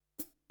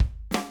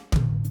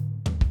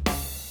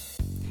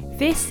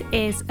This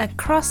is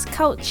Across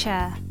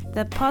Culture,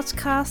 the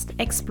podcast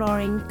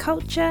exploring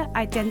culture,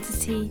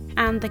 identity,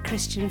 and the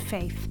Christian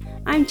faith.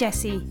 I'm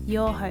Jessie,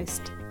 your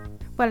host.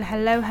 Well,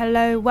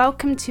 hello.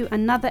 Welcome to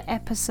another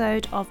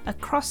episode of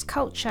Across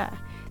Culture.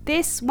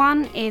 This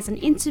one is an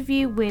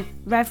interview with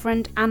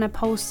Reverend Anna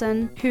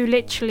Paulson, who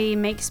literally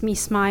makes me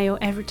smile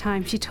every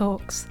time she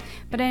talks.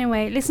 But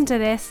anyway, listen to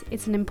this.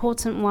 It's an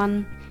important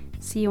one.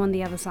 See you on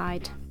the other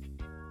side.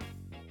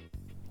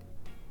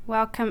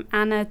 Welcome,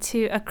 Anna,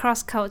 to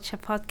Across Culture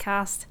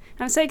podcast.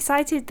 I'm so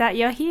excited that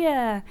you're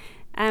here.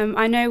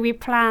 I know we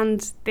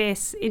planned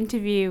this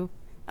interview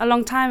a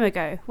long time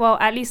ago. Well,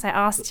 at least I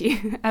asked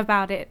you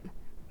about it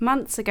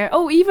months ago.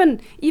 Oh,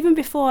 even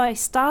before I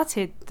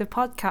started the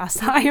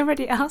podcast, I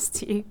already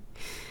asked you.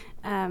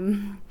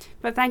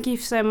 But thank you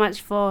so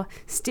much for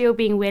still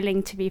being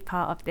willing to be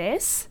part of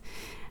this.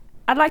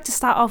 I'd like to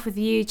start off with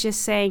you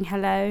just saying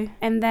hello,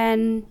 and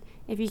then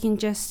if you can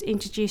just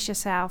introduce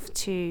yourself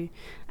to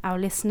our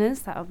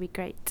listeners, that would be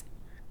great.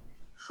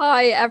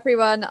 Hi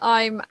everyone,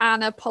 I'm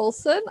Anna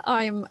Paulson.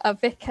 I'm a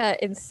vicar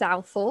in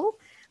Southall,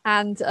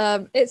 and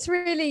it's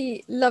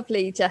really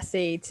lovely,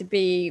 Jessie, to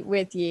be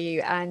with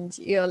you and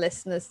your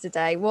listeners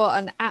today. What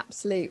an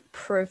absolute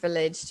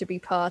privilege to be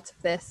part of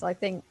this. I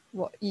think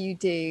what you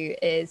do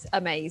is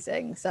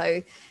amazing,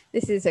 so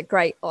this is a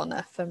great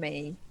honour for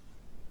me.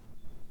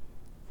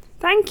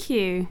 Thank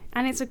you,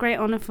 and it's a great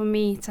honour for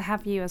me to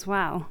have you as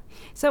well.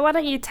 So why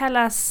don't you tell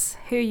us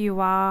who you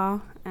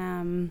are,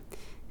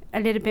 a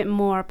little bit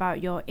more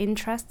about your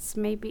interests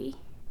maybe?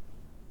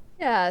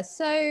 Yeah,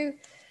 so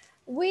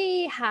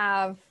we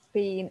have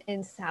been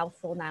in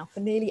Southall now for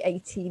nearly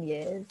 18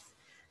 years.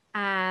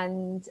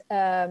 And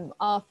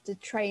after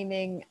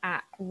training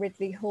at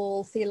Ridley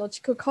Hall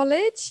Theological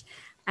College,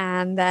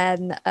 and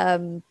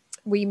then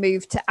we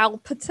moved to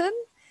Alperton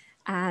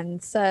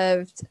and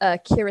served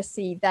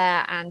curacy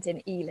there and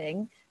in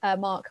Ealing.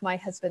 Mark, my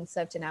husband,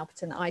 served in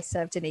Alperton, I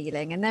served in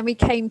Ealing, and then we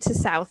came to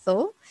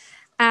Southall.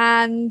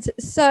 And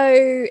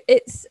so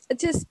it's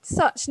just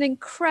such an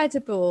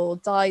incredible,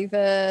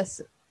 diverse,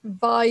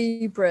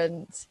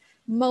 vibrant,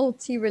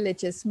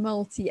 multi-religious,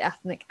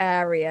 multi-ethnic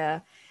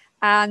area.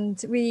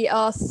 And we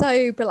are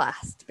so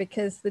blessed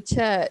because the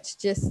church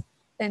just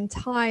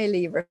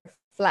entirely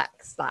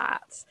reflects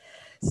that.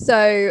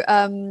 So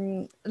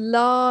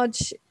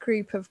large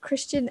group of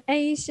Christian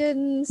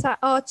Asians at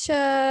our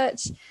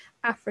church,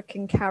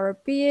 African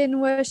Caribbean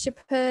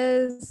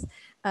worshippers,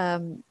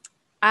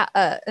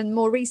 and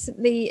more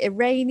recently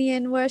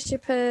Iranian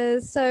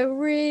worshippers. So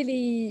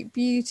really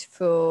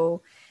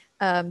beautiful,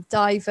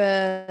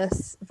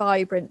 diverse,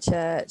 vibrant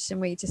church, and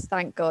we just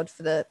thank God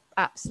for the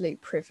absolute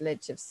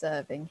privilege of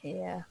serving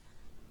here.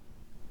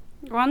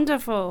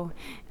 Wonderful.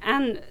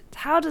 And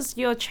how does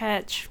your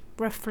church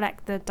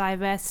reflect the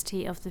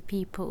diversity of the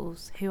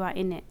peoples who are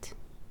in it?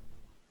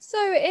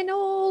 So in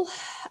all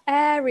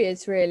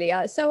areas, really.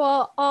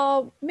 So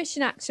our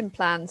mission action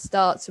plan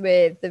starts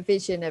with the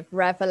vision of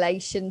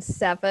Revelation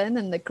 7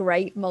 and the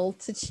great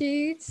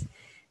multitude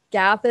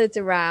gathered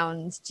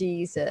around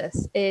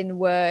Jesus in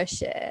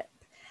worship.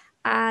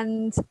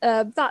 And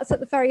that's at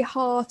the very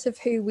heart of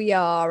who we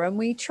are. And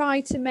we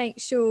try to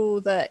make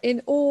sure that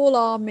in all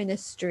our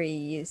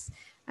ministries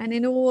and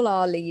in all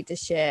our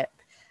leadership,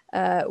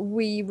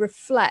 we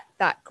reflect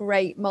that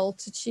great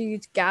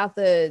multitude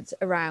gathered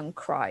around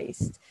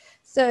Christ.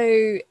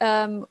 So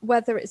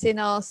whether it's in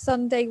our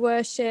Sunday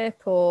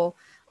worship or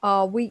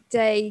our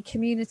weekday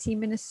community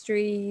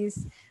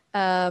ministries,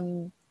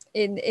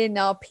 in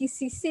our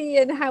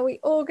PCC and how we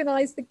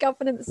organise the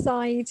governance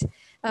side,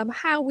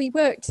 how we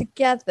work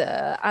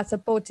together as a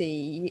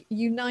body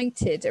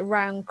united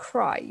around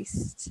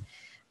Christ,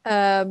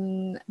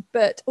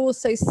 but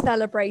also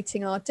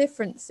celebrating our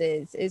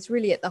differences is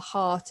really at the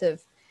heart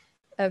of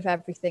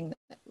everything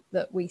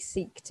that we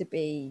seek to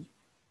be.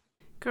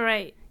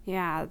 Great.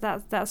 Yeah,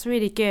 that's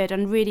really good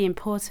and really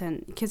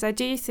important, because I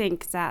do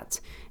think that,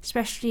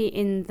 especially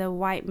in the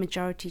white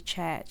majority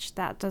church,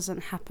 that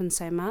doesn't happen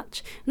so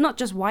much. Not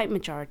just white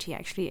majority,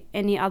 actually,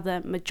 any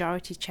other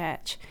majority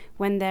church,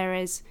 when there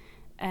is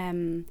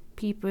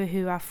people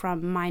who are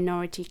from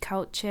minority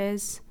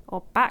cultures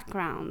or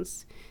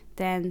backgrounds,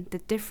 then the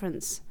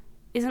difference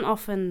isn't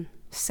often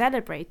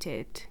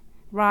celebrated.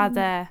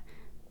 Rather,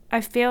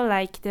 I feel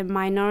like the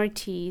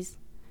minorities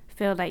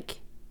feel like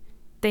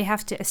they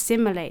have to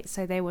assimilate,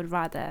 so they would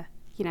rather,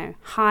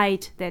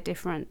 hide their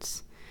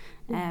difference.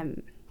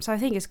 So I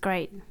think it's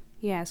great.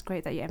 Yeah, it's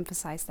great that you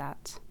emphasize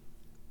that.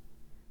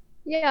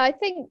 Yeah,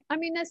 I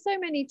mean, there's so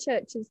many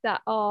churches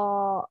that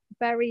are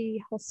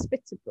very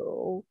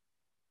hospitable,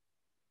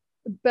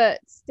 but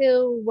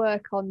still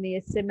work on the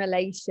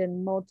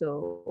assimilation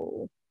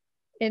model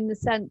in the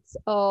sense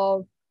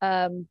of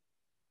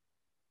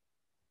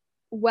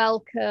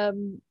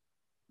welcome,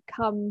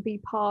 come be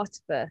part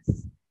of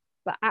us,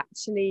 but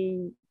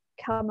actually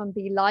come and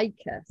be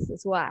like us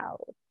as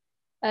well.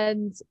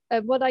 And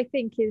what I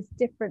think is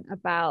different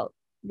about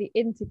the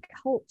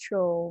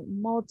intercultural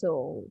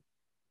model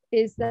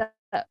is that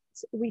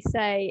we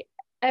say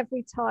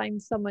every time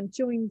someone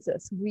joins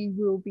us, we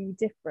will be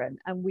different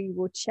and we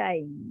will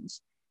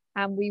change.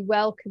 And we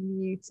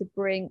welcome you to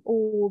bring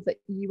all that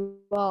you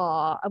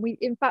are. And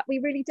in fact, we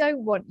really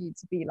don't want you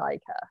to be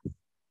like us,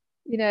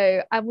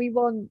 and we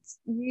want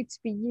you to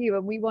be you,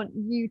 and we want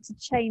you to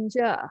change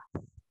us.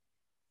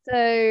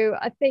 So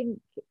I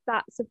think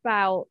that's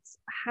about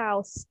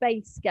how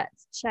space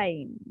gets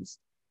changed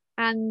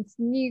and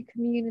new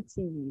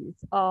communities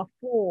are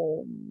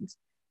formed.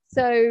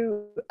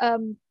 So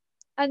and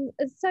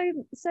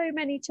so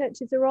many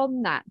churches are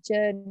on that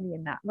journey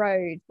and that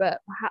road,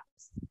 but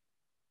perhaps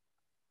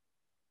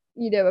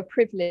a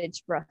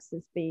privilege for us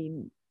has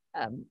been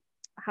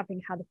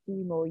having had a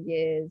few more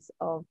years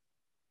of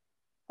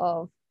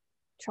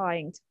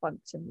trying to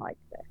function like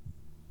this.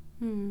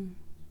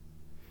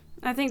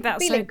 I think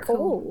that's so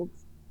cool.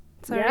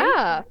 Sorry?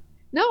 Yeah.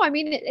 No, I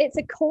mean, it's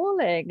a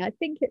calling. I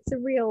think it's a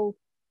real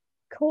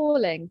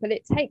calling, but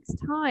it takes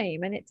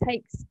time, and it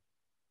takes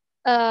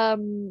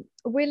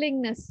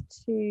willingness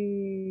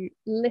to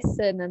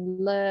listen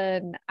and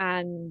learn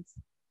and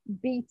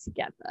be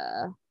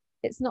together.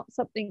 It's not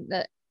something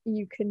that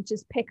you can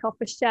just pick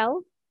off a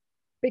shelf,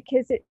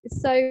 because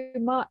it's so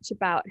much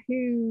about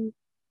the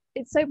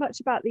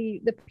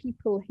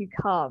people who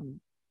come,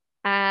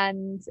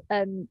 and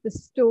the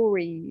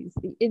stories,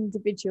 the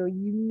individual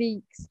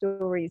unique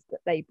stories that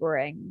they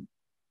bring,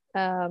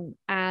 and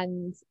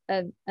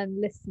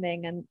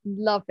listening and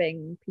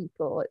loving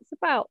people.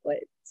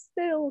 It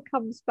still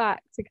comes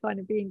back to kind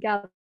of being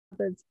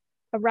gathered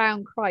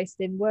around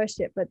Christ in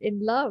worship, but in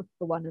love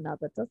for one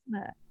another, doesn't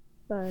it?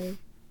 So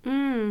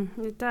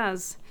it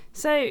does.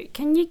 So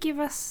can you give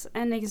us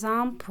an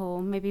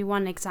example, maybe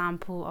one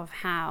example of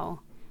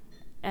how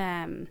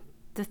the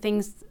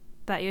things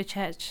that your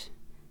church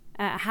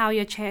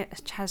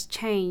has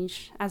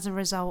changed as a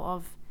result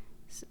of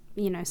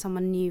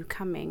someone new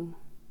coming?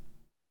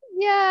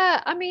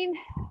 Yeah, I mean,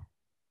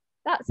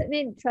 that's an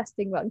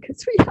interesting one,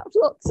 because we have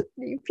lots of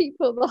new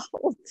people the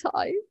whole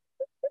time.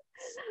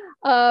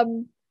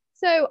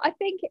 So I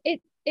think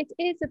it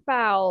is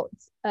about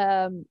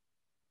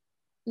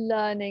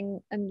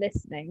learning and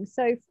listening.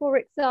 So for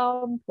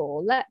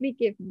example, let me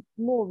give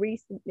more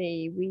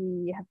recently,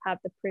 we have had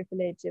the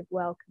privilege of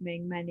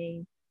welcoming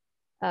many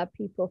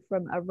people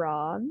from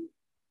Iran,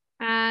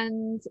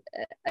 and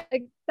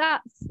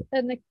that's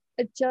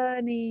a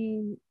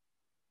journey,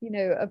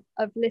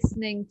 of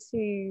listening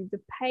to the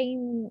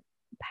pain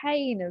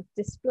of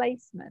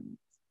displacement,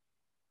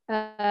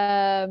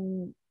 but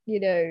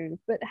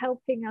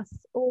helping us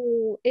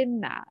all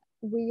in that.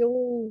 We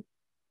all,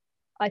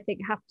 I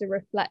think, have to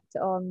reflect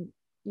on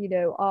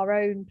our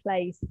own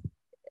place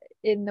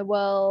in the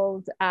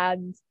world,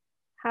 and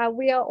how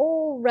we are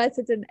all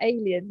resident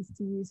aliens,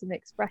 to use an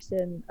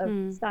expression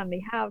of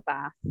Stanley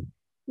Hauerwas.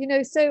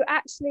 So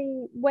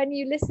actually, when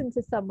you listen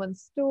to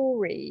someone's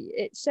story,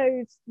 it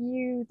shows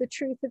you the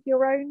truth of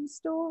your own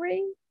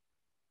story,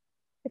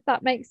 if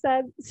that makes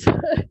sense.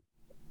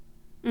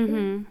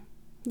 You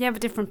have a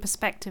different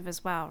perspective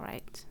as well,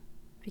 right?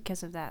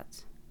 Because of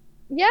that.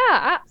 Yeah,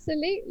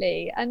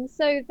 absolutely. And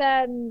so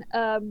then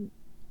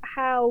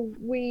how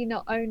we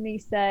not only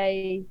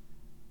say,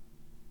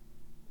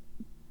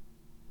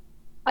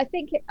 I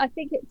think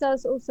it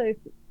does also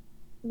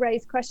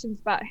raise questions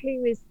about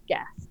who is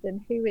guest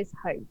and who is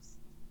host,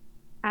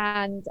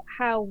 and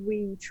how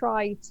we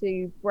try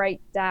to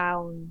break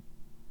down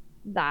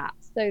that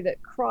so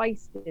that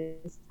Christ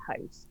is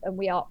host and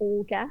we are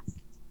all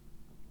guests,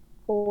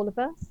 all of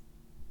us.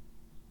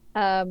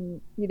 No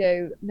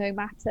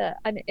matter,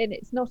 and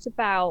it's not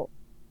about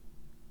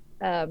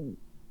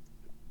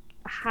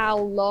how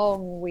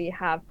long we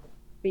have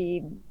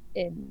been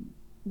in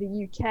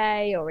the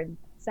UK or in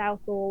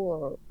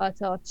Southall or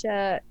at our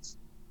church.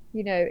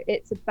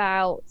 It's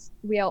about,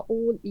 we are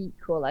all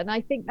equal. And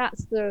I think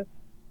that's the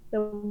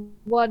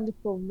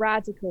wonderful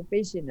radical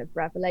vision of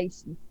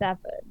Revelation 7,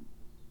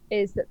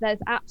 is that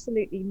there's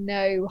absolutely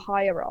no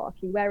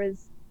hierarchy,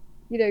 whereas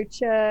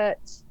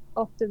church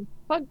often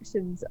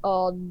functions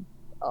on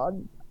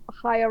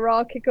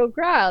hierarchical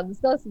grounds,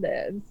 doesn't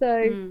it? And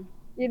so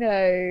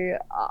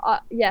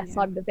yes,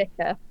 I'm the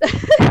vicar.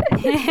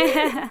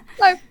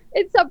 So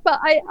it's but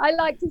I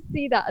like to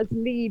see that as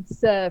lead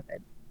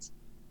servant,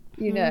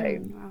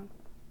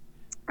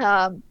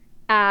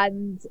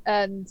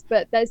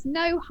 but there's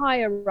no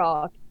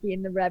hierarchy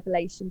in the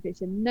Revelation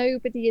vision.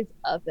 Nobody is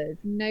othered,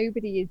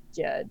 nobody is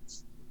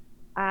judged,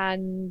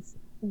 and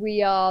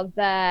we are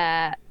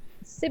there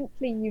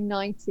simply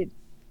united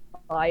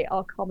by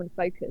our common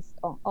focus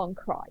on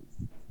Christ.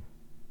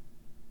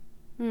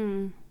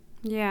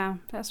 Yeah,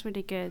 that's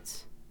really good.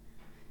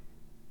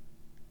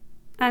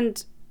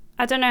 And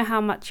I don't know how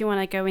much you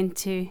want to go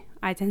into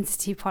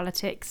identity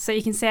politics, so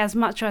you can say as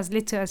much or as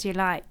little as you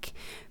like.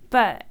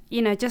 But,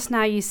 just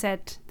now you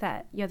said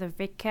that you're the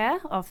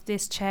vicar of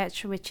this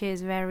church, which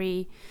is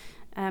very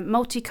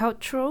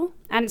multicultural,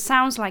 and it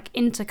sounds like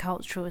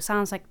intercultural. It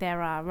sounds like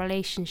there are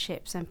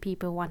relationships and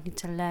people wanting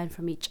to learn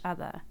from each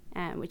other,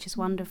 which is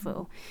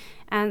wonderful.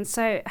 And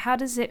so how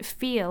does it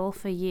feel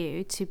for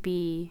you to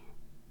be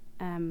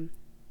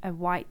a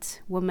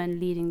white woman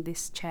leading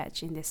this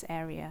church in this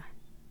area?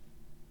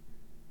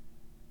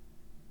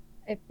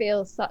 It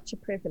feels such a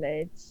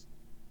privilege.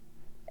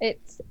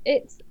 It's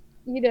a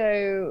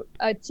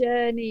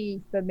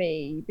journey for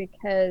me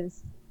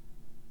because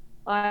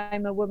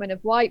I'm a woman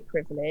of white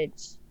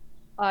privilege.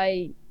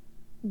 I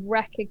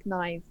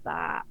recognize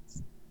that.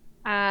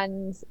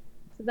 And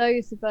for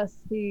those of us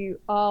who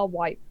are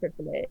white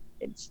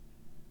privileged,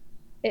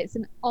 it's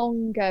an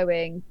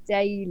ongoing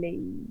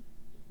daily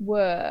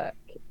work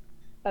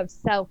of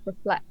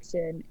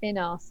self-reflection in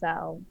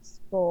ourselves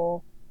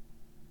for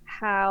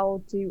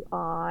how do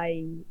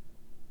I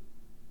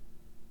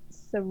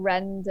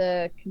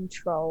surrender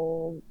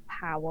control,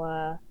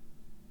 power?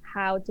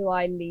 How do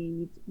I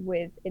lead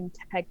with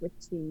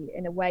integrity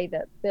in a way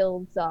that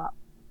builds up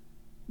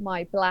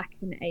my Black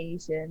and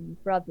Asian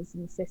brothers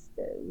and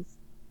sisters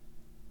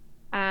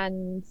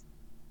and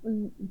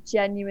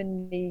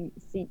genuinely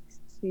seeks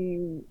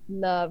to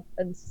love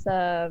and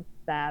serve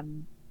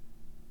them?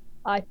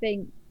 I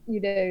think,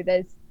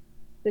 there's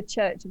the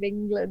Church of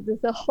England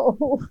as a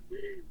whole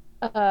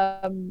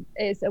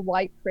is a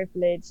white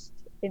privileged,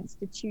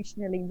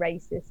 institutionally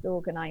racist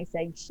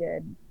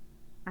organization.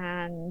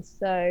 And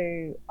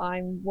so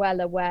I'm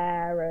well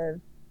aware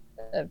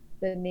of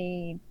the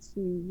need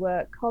to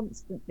work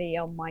constantly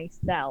on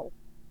myself.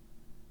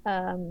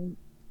 And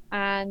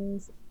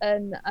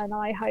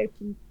I hope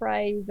and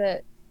pray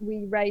that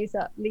we raise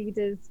up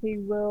leaders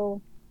who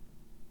will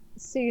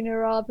sooner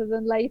rather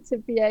than later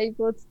be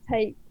able to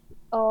take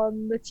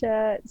on the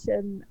church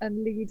and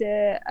lead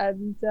it.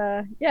 And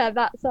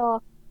that's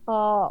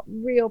our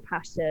real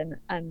passion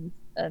and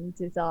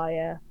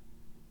desire.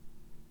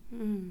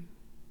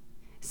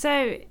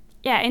 So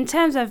yeah, in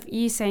terms of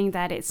you saying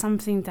that it's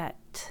something that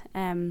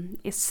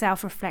is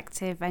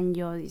self-reflective and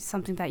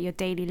something that you're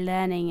daily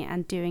learning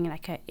and doing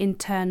like an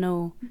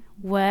internal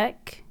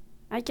work,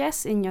 I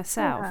guess, in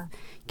yourself. Yeah.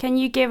 Can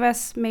you give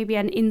us maybe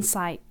an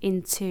insight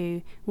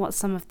into what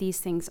some of these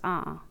things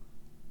are?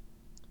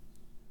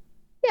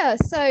 Yeah,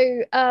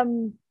 so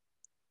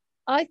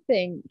I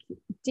think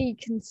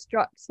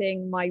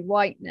deconstructing my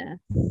whiteness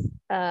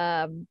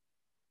and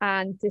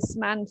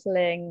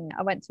dismantling,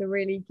 I went to a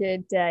really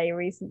good day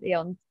recently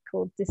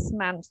called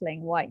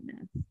Dismantling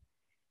Whiteness.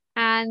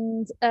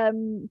 And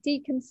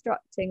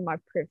deconstructing my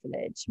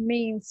privilege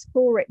means,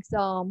 for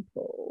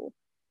example,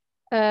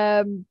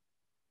 a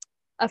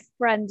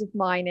friend of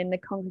mine in the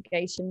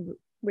congregation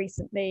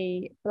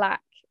recently,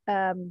 Black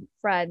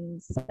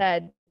friend,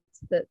 said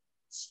that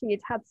she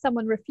had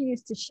someone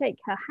refuse to shake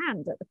her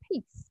hand at the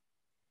peace.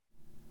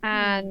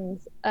 And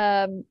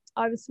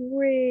I was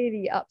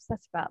really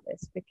upset about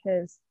this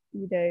because,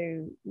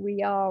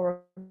 we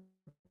are a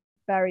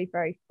very,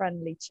 very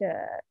friendly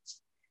church.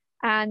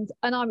 And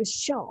I was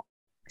shocked.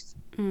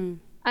 And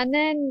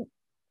then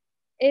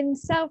in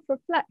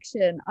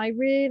self-reflection, I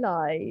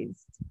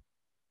realized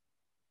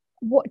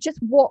what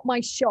my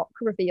shock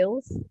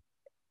reveals.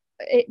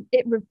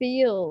 It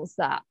reveals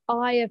that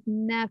I've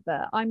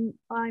never ever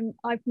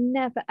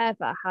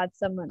had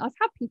I've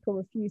had people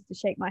refuse to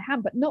shake my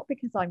hand, but not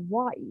because I'm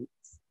white,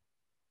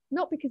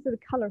 not because of the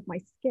color of my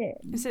skin.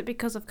 Is it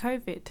because of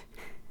COVID?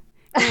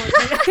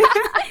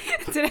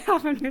 Did it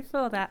happen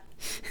before that?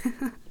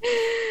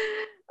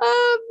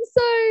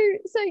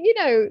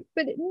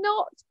 But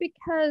not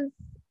because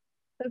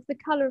of the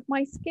color of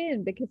my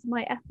skin, because of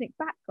my ethnic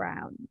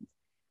background.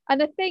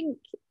 And I think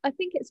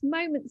it's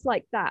moments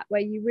like that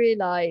where you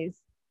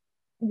realize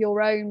your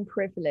own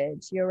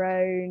privilege, your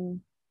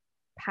own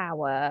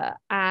power,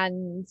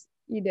 and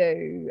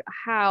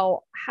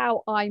how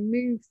I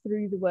move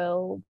through the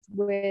world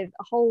with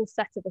a whole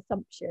set of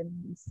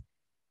assumptions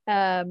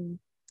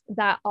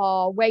that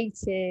are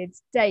weighted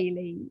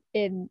daily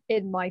in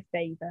my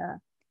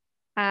favor.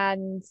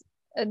 And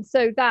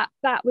so that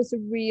was a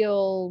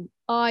real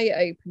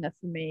eye-opener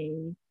for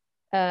me,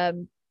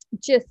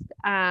 just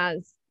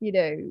as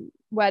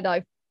when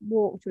I've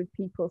walked with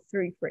people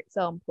through, for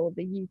example,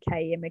 the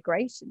UK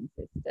immigration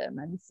system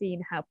and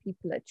seen how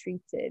people are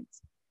treated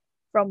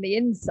from the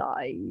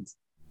inside,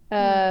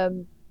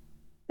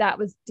 that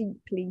was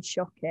deeply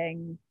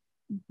shocking.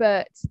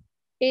 But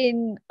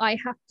I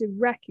have to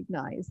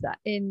recognize that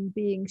in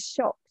being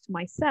shocked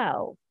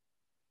myself,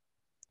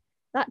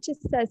 that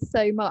just says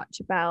so much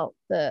about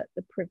the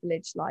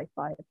privileged life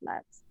I have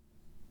led.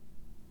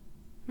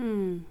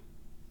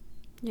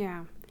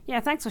 Yeah,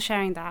 thanks for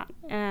sharing that.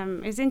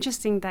 It's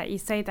interesting that you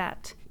say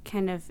that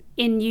kind of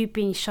in you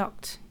being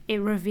shocked, it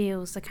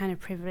reveals the kind of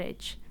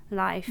privileged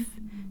life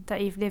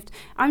that you've lived.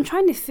 I'm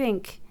trying to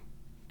think,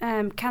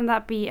 can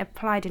that be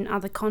applied in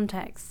other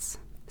contexts?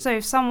 So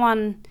if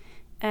someone,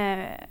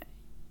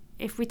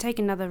 if we take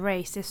another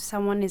race, if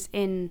someone is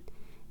in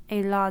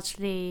a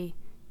largely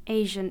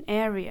Asian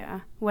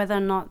area, whether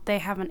or not they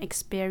haven't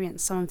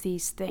experienced some of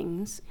these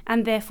things,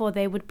 and therefore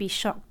they would be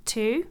shocked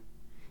too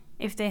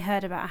if they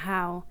heard about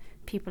how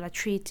people are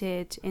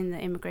treated in the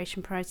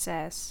immigration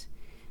process.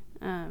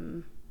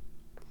 I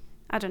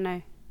don't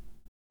know.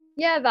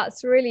 Yeah,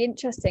 that's really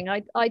interesting.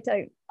 I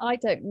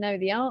don't know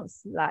the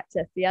answer to that,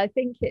 Jessie. I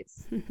think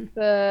it's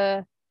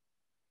for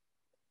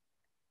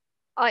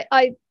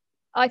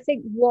I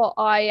think what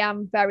I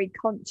am very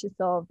conscious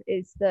of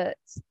is that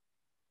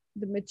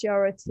the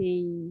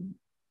majority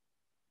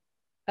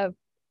of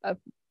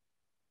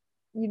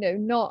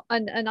not,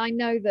 and I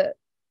know that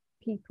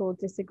people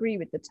disagree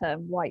with the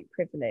term white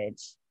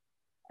privilege,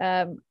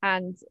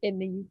 and in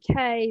the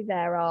UK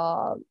there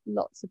are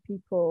lots of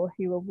people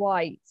who are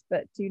white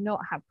but do not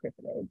have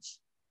privilege,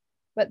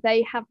 but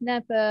they have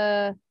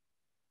never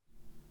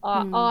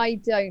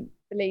I don't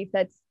believe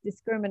there's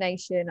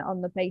discrimination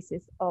on the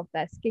basis of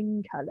their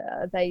skin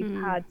color. They've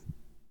had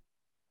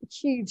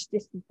huge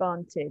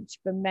disadvantage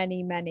for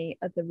many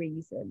other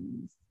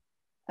reasons,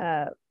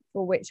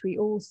 for which we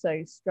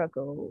also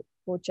struggle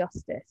for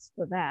justice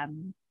for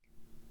them,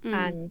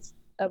 and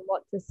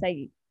what to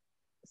say,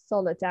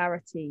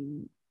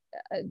 solidarity,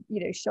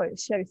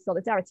 show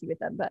solidarity with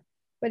them, but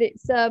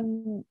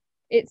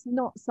it's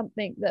not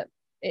something that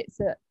it's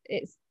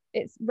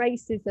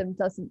racism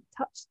doesn't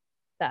touch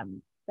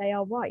them. They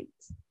are white.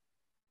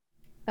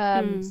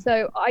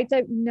 So I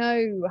don't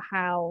know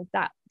how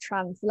that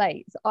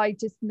translates. I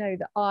just know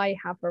that I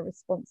have a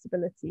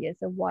responsibility as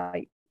a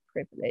white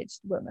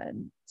privileged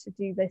woman to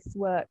do this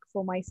work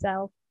for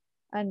myself,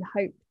 and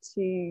hope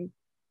to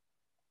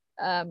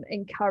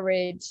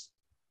encourage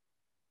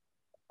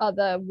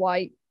other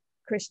white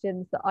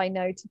Christians that I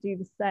know to do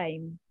the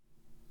same.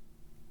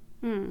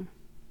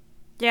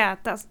 Yeah,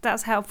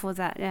 that's helpful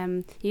that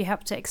you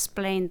help to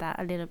explain that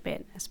a little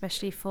bit,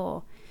 especially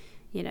for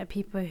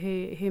people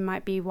who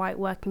might be white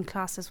working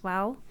class as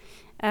well.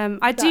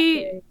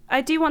 Exactly.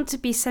 I do want to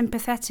be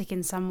sympathetic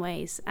in some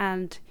ways,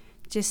 and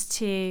just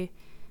to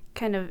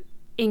kind of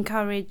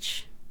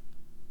encourage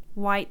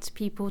white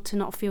people to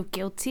not feel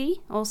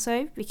guilty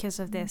also because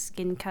of their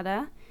skin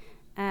color.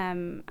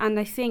 And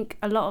I think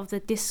a lot of the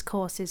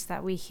discourses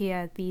that we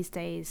hear these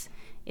days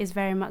is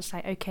very much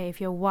like, okay, if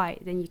you're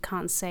white, then you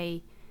can't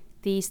say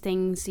these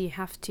things, you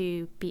have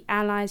to be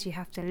allies, you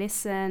have to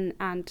listen.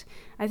 And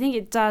I think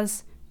it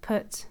does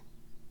put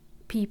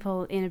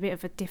people in a bit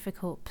of a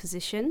difficult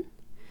position.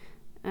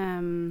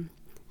 And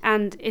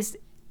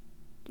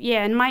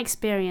in my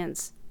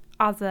experience,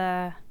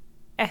 other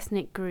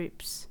ethnic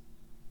groups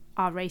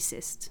are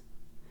racist,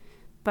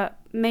 but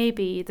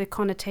maybe the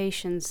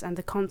connotations and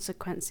the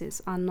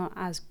consequences are not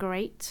as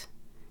great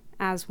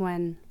as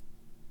when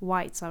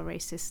whites are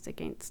racist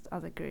against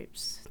other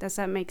groups. Does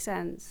that make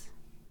sense?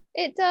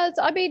 It does.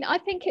 I mean, I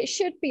think it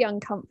should be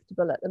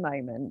uncomfortable at the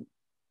moment.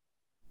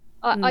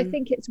 I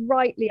think it's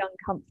rightly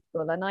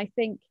uncomfortable. And I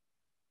think,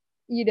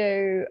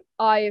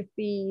 I've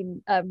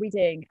been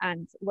reading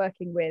and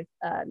working with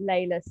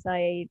Layla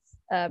Said's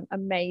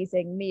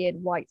amazing Me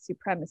and White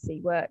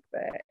Supremacy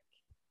workbook.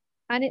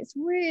 And it's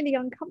really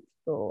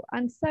uncomfortable.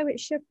 And so it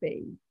should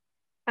be.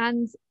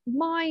 And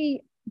my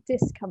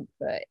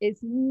discomfort is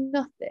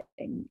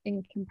nothing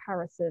in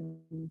comparison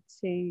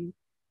to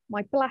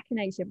my Black and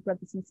Asian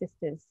brothers and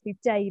sisters who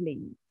daily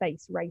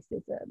face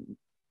racism.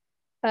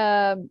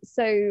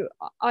 So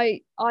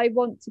I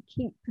want to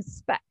keep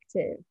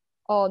perspective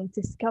on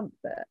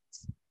discomfort.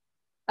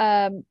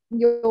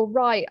 You're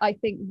right. I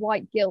think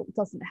white guilt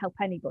doesn't help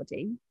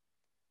anybody,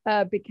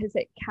 because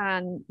it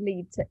can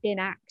lead to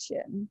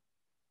inaction.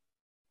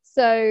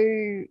 So,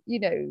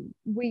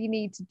 we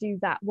need to do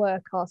that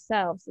work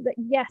ourselves. So that,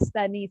 yes,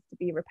 there needs to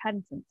be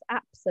repentance,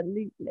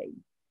 absolutely.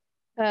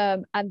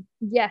 And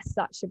yes,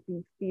 that should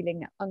be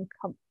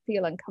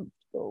feel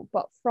uncomfortable.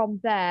 But from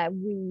there,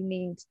 we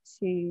need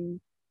to,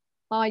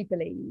 I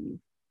believe,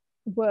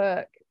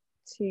 work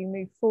to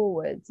move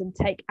forwards and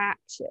take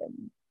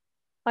action.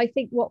 I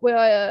think what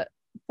we're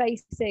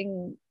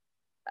facing,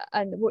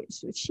 and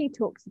which she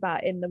talks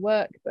about in the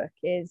workbook,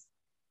 is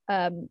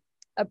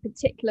a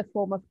particular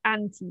form of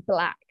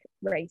anti-Black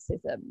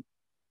racism.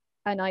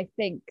 And I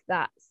think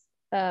that's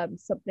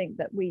something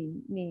that we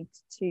need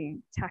to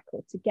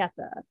tackle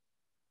together.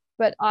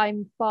 But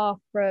I'm far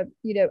from,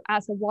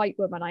 as a white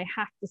woman, I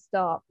have to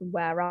start from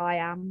where I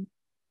am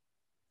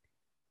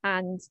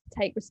and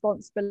take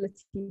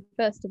responsibility,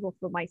 first of all,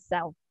 for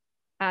myself,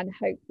 and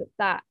hope that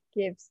that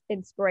gives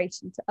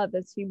inspiration to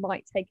others who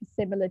might take a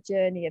similar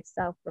journey of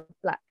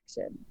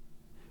self-reflection.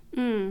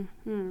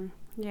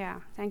 Yeah,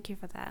 thank you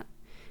for that.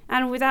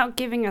 And without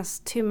giving us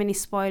too many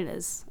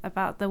spoilers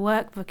about the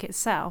workbook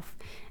itself,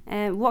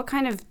 what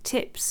kind of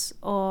tips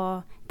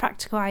or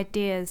practical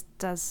ideas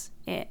does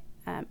it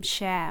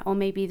share, or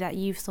maybe that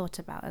you've thought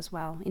about as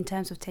well in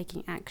terms of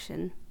taking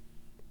action?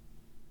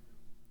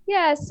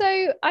 Yeah,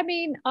 so I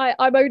mean,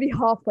 I'm only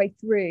halfway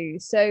through,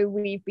 so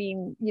we've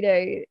been,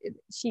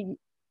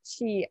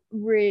 she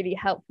really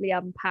helpfully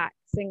unpacks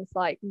things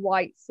like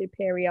white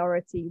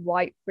superiority,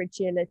 white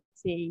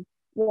fragility,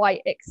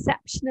 white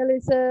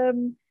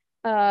exceptionalism.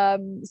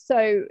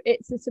 So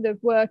it's a sort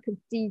of work of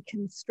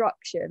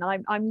deconstruction.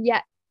 I'm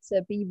yet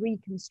to be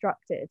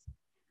reconstructed,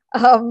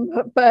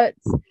 but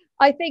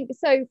I think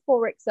so.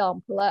 For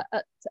example,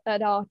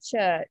 at our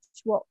church,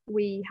 what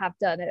we have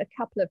done, a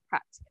couple of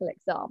practical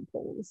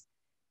examples,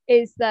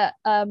 is that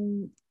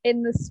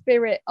in the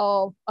spirit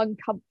of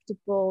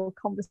Uncomfortable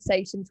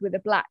Conversations with a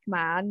Black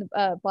Man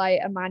by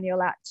Emmanuel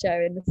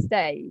Acho in the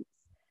States,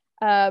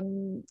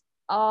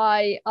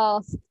 I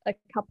asked a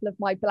couple of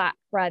my black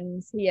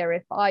friends here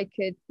if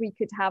we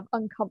could have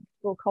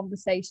uncomfortable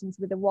conversations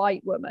with a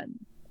white woman.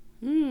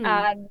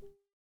 And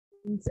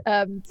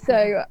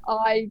so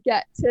I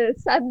get to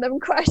send them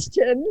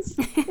questions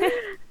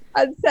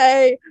and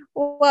say,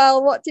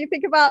 well, what do you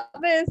think about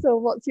this, or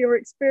what's your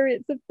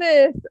experience of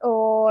this,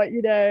 or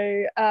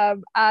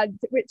and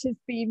which has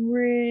been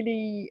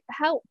really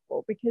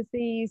helpful, because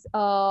these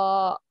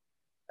are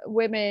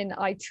women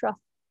I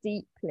trust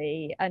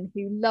deeply and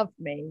who love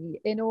me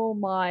in all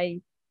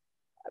my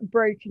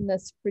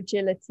brokenness,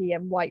 fragility,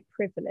 and white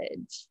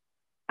privilege.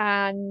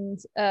 And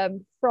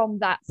from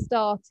that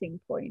starting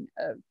point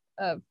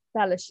of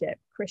fellowship,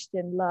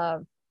 Christian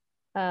love,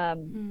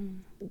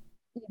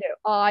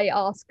 I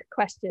ask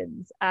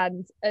questions,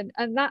 and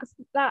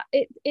that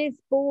it is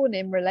born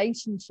in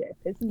relationship,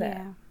 isn't it?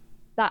 Yeah.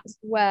 That's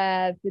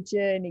where the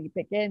journey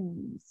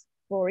begins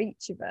for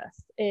each of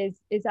us,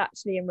 is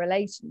actually in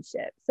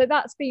relationship. So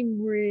that's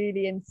been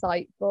really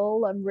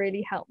insightful and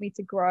really helped me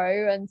to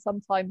grow. And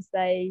sometimes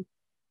they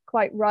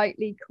quite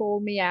rightly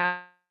call me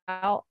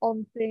out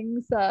on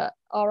things that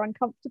are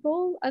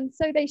uncomfortable, and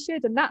so they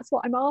should, and that's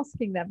what I'm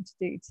asking them to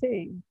do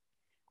too.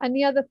 And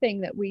the other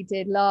thing that we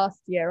did last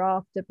year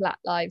after Black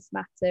Lives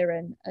Matter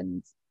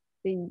and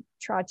the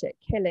tragic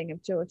killing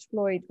of George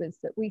Floyd was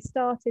that we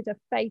started a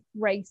faith,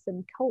 race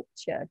and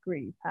culture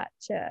group at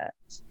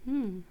church.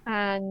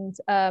 And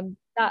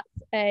that's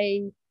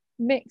a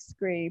mixed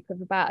group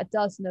of about a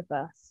dozen of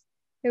us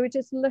who are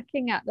just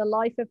looking at the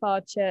life of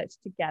our church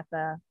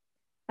together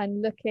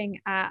and looking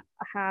at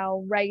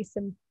how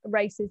racism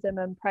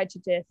and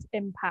prejudice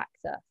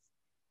impacts us,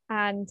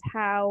 and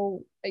how,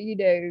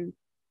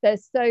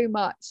 there's so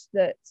much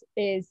that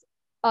is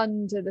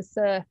under the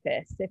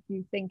surface. If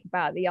you think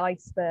about the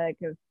iceberg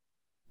of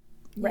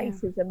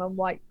racism and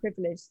white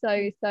privilege,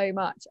 so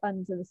much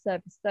under the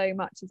surface, so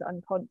much is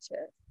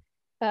unconscious,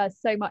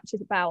 so much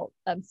is about,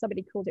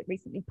 somebody called it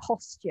recently,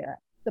 posture,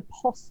 the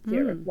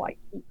posture of white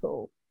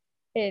people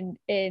in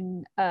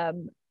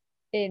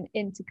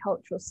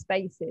intercultural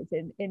spaces,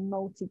 in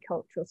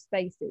multicultural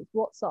spaces.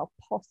 What's our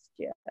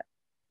posture?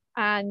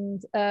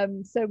 And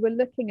so we're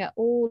looking at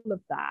all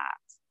of that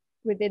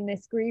within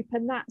this group,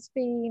 and that's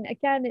been,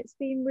 again, it's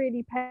been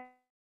really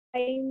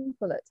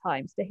painful at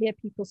times to hear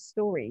people's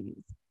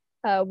stories.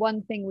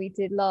 One thing we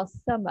did last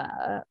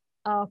summer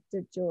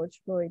after George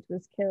Floyd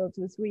was killed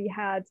was we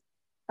had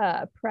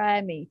a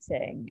prayer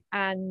meeting,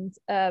 and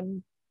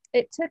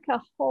it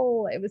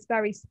was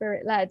very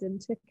spirit-led, and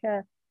took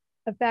a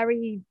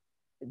very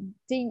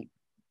deep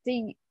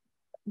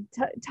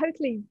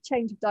totally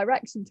change of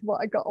direction to what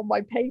I got on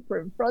my paper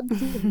in front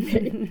of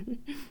me.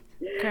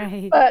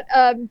 Great. But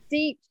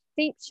deep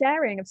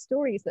sharing of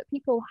stories that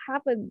people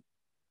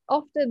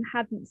often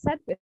hadn't said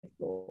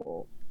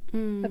before,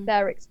 of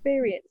their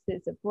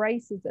experiences of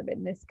racism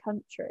in this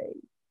country,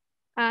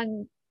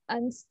 and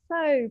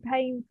so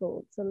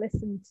painful to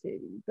listen to,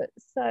 but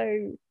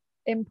so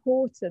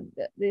important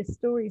that these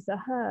stories are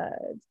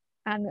heard,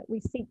 and that we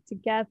seek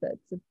together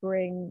to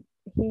bring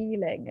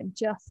healing and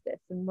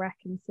justice and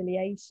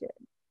reconciliation.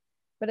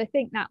 But I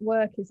think that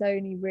work is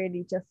only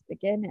really just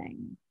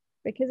beginning,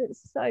 because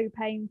it's so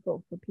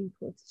painful for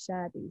people to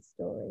share these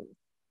stories.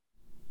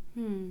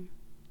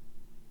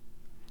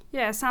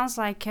 Yeah, it sounds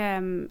like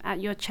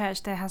at your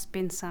church there has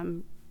been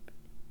some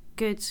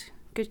good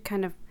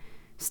kind of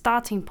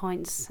starting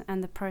points,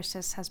 and the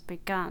process has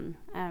begun,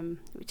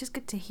 which is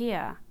good to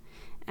hear.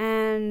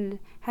 And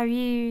have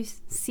you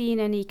seen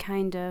any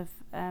kind of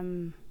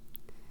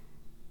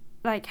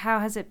how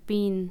has it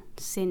been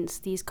since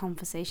these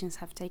conversations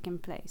have taken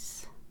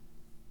place?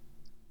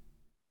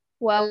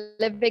 Well,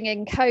 living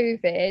in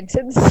COVID,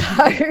 and so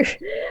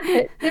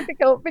it's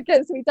difficult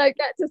because we don't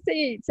get to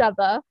see each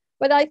other.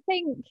 But I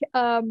think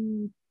a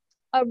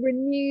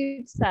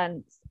renewed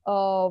sense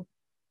of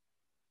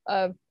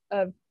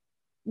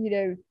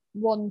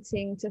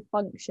wanting to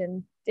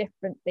function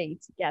differently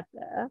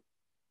together,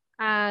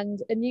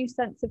 and a new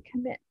sense of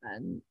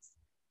commitment,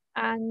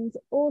 and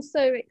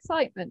also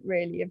excitement,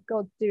 really, of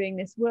God doing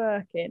this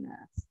work in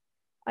us.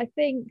 I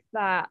think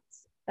that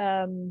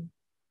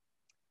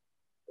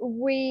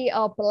we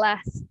are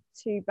blessed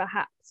to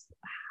perhaps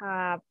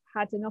have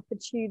had an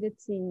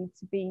opportunity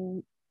to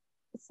be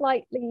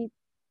slightly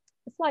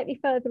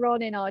further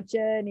on in our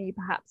journey,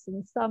 perhaps,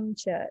 in some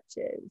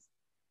churches.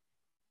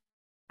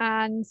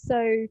 And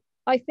so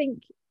I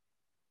think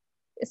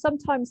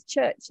sometimes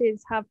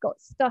churches have got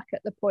stuck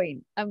at the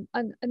point, and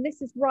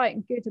this is right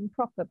and good and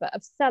proper, but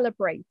of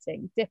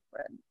celebrating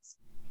difference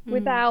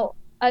without,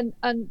 and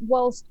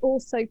whilst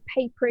also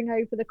papering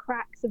over the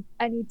cracks of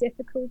any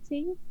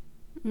difficulties.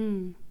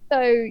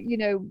 So,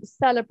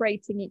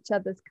 celebrating each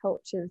other's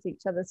cultures,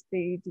 each other's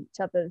food, each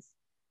other's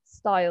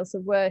styles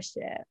of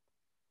worship,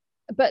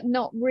 but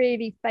not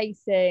really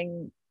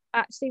facing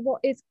actually what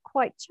is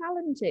quite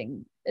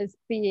challenging as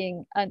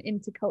being an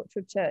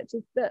intercultural church,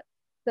 is that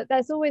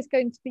there's always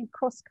going to be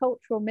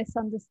cross-cultural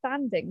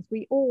misunderstandings.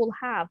 We all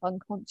have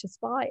unconscious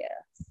bias.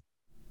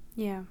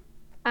 Yeah.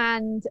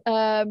 And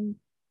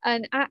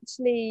And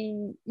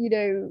actually,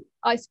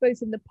 I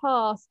suppose in the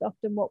past,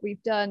 often what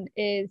we've done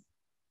is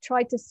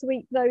try to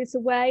sweep those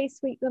away,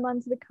 sweep them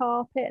under the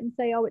carpet and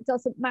say, oh, it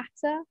doesn't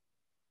matter.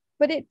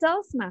 But it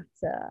does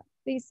matter.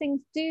 These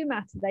things do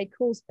matter. They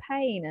cause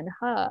pain and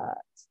hurt.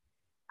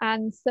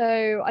 And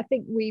so I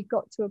think we've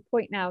got to a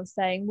point now of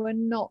saying we're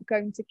not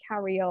going to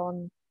carry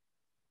on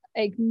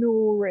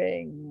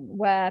ignoring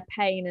where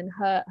pain and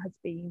hurt has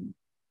been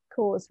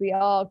caused. We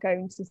are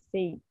going to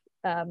seek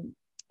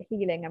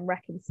healing and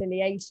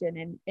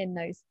reconciliation in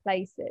those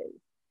places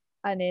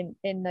and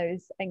in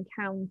those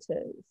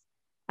encounters.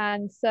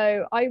 And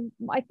so I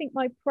think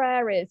my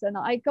prayer is, and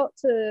I got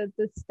to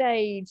the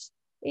stage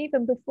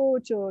even before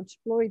George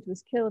Floyd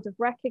was killed, of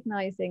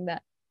recognizing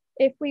that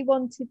if we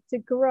wanted to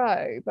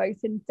grow both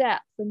in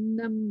depth and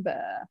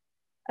number,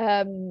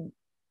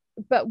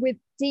 but with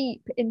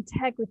deep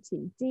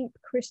integrity, deep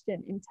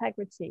Christian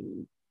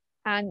integrity,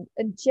 and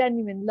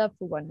genuine love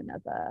for one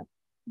another,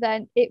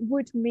 then it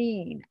would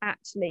mean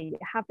actually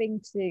having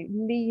to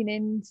lean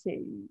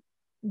into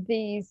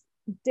these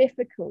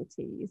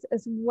difficulties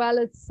as well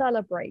as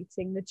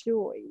celebrating the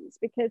joys,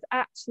 because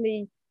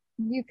actually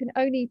you can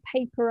only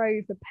paper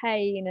over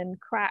pain and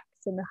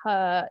cracks and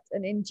hurt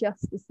and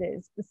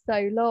injustices for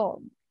so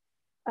long.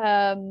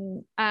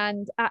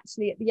 And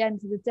actually at the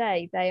end of the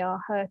day, they are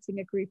hurting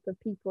a group of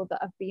people that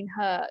have been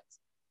hurt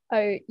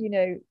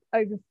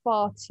over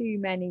far too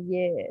many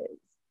years,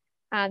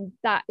 and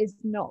that is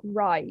not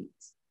right.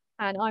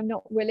 And I'm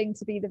not willing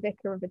to be the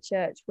vicar of a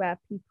church where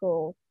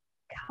people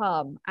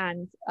come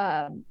and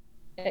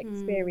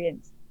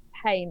experience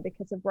pain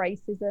because of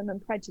racism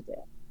and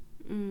prejudice.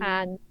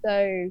 And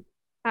so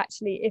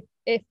actually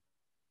if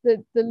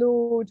the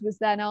Lord was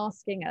then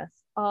asking us,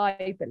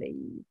 I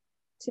believe,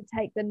 to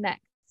take the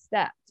next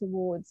step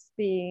towards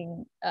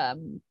being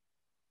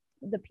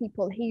the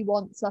people he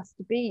wants us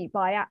to be,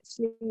 by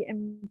actually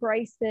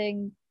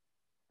embracing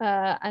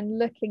and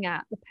looking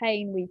at the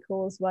pain we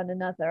cause one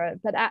another,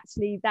 but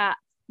actually that's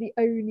the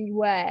only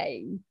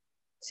way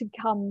to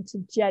come to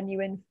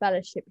genuine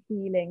fellowship,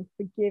 healing,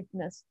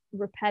 forgiveness,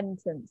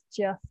 repentance,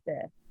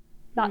 justice.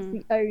 That's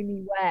the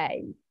only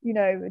way,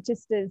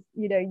 just as,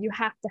 you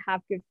have to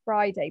have Good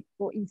Friday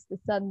before Easter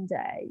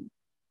Sunday,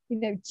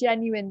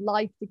 genuine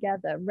life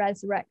together,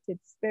 resurrected,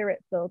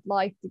 spirit-filled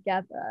life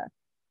together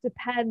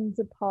depends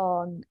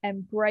upon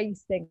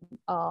embracing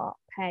our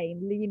pain,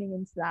 leaning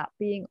into that,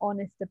 being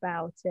honest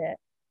about it,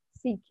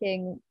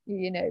 seeking,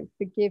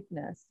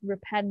 forgiveness,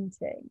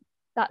 repenting.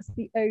 That's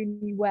the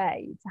only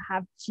way to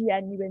have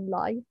genuine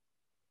life.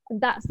 And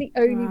that's the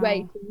only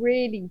way to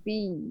really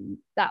be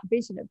that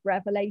vision of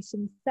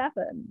Revelation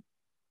 7.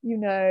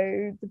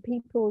 The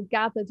people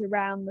gathered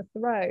around the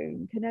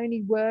throne can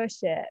only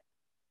worship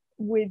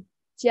with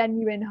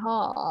genuine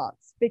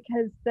hearts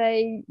because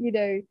they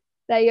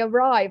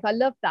arrive. I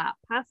love that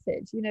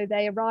passage.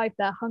 They arrive,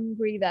 they're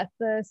hungry, they're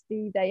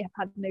thirsty, they have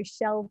had no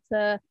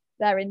shelter,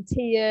 they're in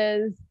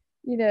tears,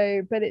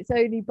 but it's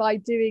only by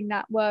doing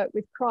that work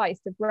with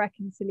Christ of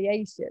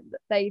reconciliation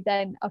that they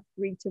then are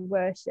free to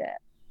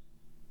worship.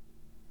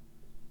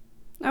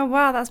 Oh,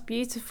 wow, that's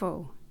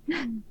beautiful.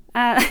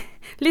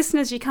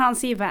 Listeners, you can't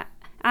see, but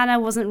Anna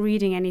wasn't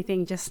reading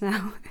anything just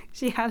now.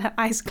 She had her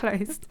eyes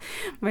closed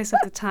most of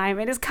the time.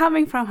 It is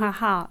coming from her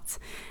heart.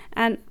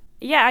 And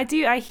yeah,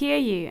 I hear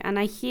you. And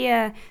I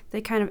hear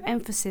the kind of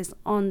emphasis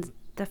on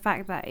the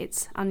fact that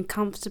it's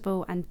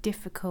uncomfortable and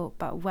difficult,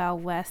 but well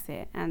worth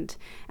it. And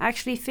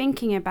actually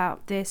thinking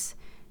about this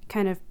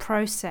kind of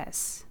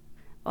process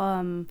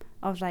of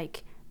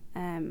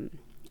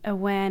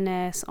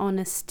awareness,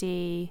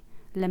 honesty,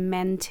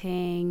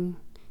 lamenting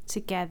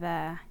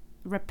together,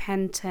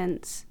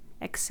 repentance,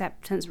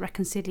 acceptance,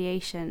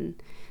 reconciliation,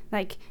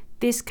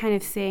 this kind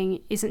of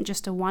thing isn't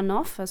just a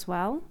one-off as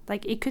well.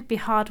 It could be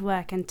hard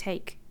work and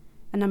take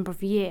a number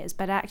of years,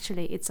 but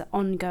actually it's an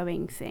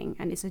ongoing thing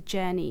and it's a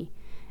journey,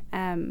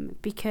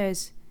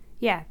 because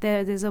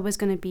there's always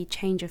going to be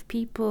change of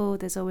people,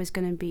 there's always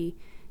going to be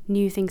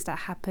new things that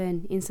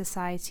happen in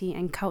society,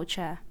 and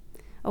culture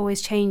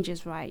always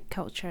changes, right?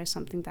 Culture is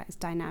something that is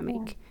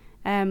dynamic.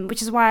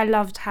 Which is why I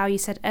loved how you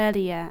said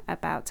earlier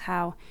about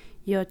how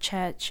your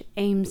church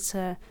aims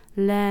to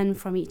learn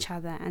from each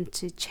other and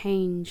to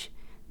change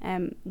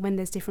when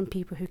there's different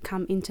people who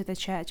come into the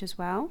church as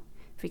well,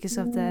 because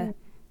of the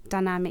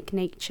dynamic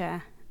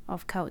nature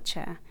of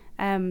culture,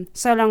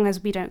 so long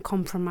as we don't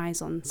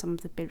compromise on some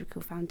of the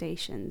biblical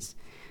foundations.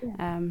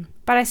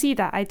 But I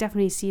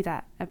definitely see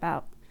that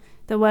about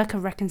the work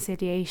of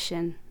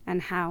reconciliation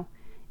and how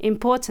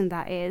important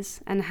that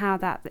is, and how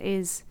that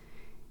is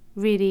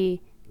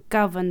really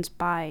governed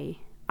by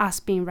us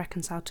being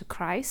reconciled to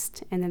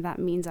Christ, and then that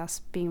means us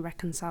being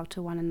reconciled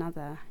to one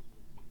another.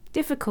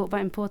 Difficult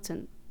but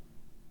important.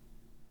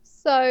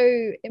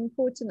 So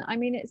important. I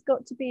mean, it's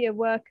got to be a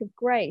work of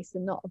grace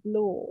and not of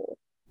law.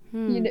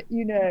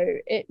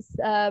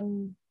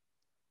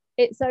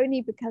 It's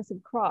only because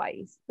of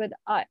Christ. But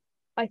I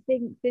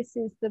think this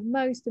is the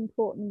most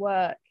important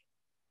work.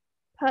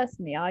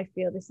 Personally, I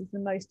feel this is the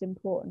most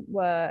important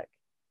work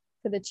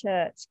for the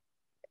church,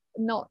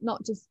 not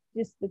just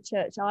just the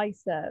church I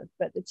serve,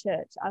 but the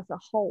church as a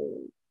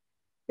whole,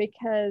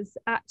 because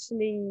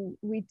actually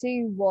we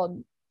do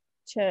want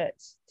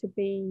church to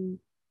be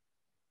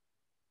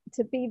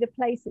the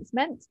place it's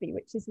meant to be,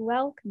 which is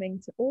welcoming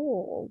to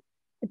all,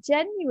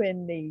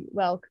 genuinely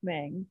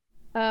welcoming.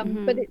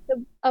 But it's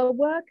a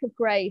work of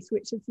grace,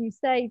 which, as you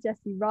say,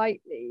 Jessie,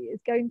 rightly,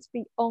 is going to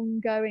be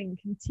ongoing,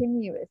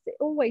 continuous. It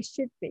always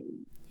should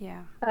be.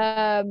 Yeah.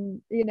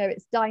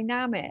 It's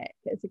dynamic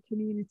as a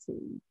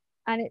community,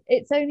 and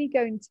it's only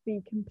going to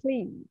be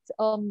complete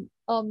on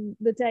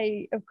the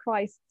day of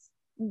Christ's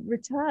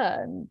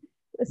return.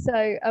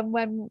 So, and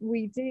when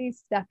we do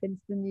step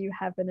into the new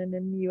heaven and the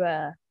new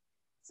earth.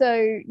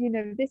 So,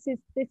 this is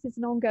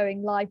an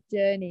ongoing life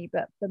journey,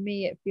 but for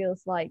me, it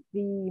feels like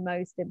the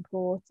most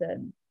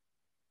important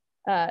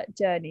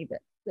journey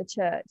that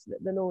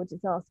the Lord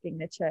is asking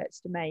the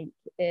church to make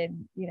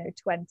in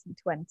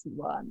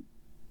 2021.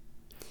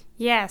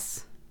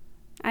 Yes,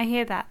 I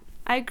hear that.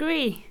 I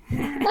agree.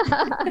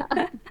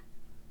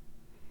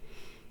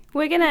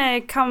 We're gonna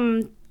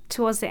come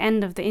towards the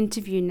end of the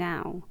interview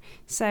now,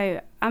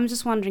 so I'm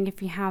just wondering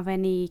if you have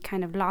any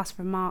kind of last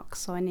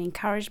remarks or any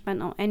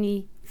encouragement or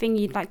anything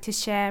you'd like to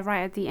share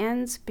right at the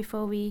end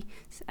before we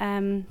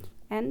end.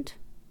 I think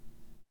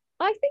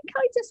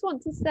I just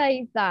want to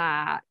say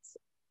that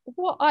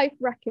what I've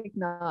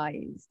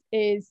recognized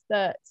is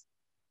that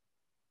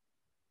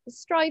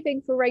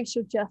striving for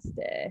racial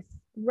justice,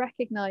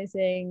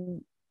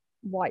 recognizing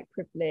white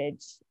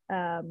privilege,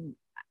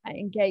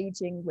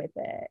 engaging with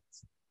it,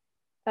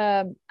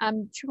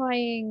 and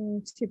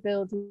trying to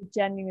build a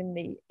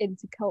genuinely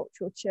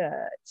intercultural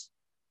church.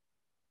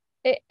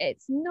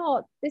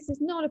 This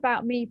is not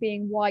about me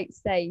being white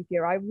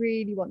savior. I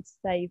really want to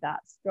say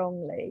that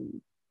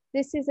strongly.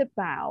 This is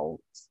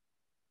about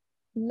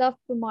love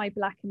for my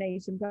Black and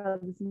Asian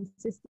brothers and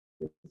sisters,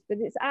 but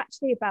it's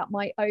actually about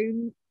my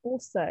own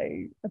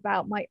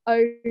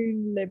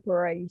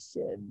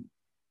liberation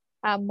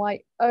and my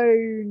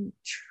own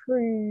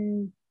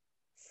true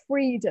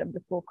freedom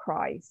before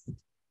Christ,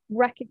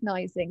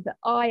 recognizing that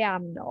I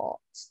am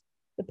not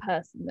the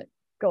person that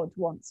God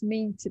wants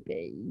me to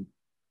be.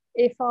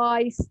 If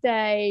I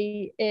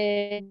stay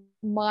in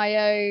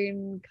my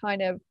own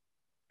kind of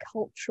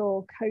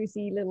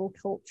cozy little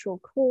cultural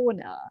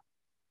corner,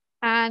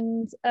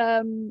 and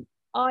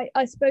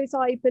I suppose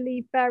I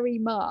believe very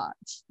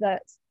much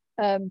that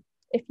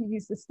if you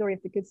use the story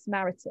of the Good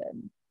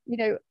Samaritan,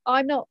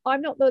 I'm not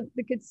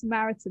the Good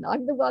Samaritan.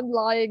 I'm the one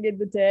lying in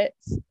the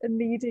ditch and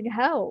needing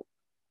help,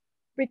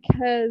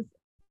 because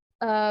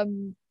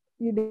I'm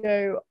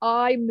the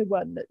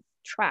one that's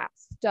trapped,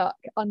 stuck,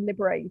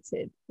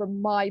 unliberated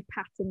from my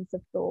patterns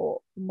of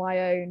thought, from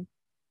my own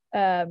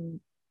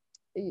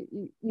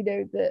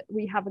that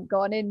we haven't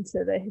gone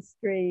into the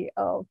history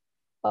of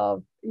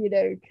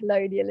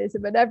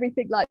colonialism and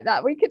everything like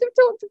that. We could have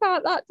talked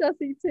about that,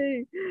 Jessie,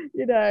 too,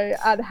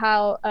 and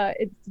how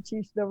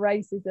institutional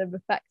racism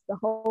affects the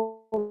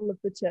whole of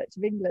the Church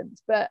of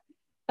England. But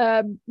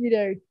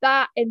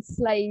that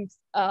enslaves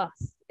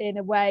us in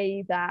a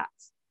way that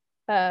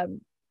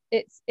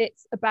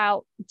it's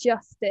about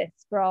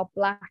justice for our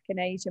Black and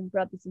Asian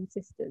brothers and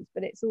sisters,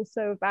 but it's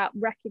also about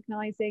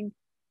recognizing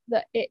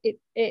that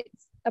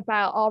it's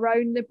about our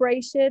own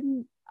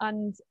liberation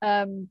and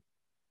the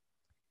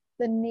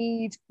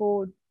need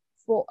for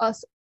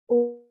us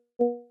all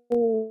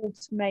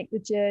to make the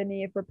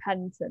journey of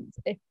repentance.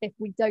 If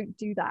we don't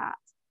do that,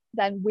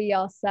 then we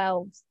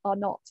ourselves are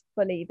not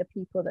fully the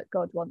people that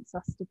God wants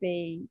us to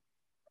be,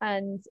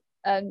 and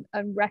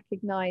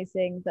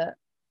recognizing that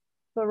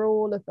for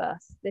all of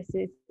us, this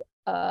is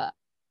a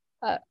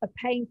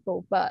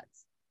painful but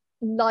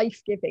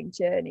life-giving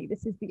journey.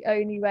 This is the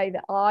only way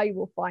that I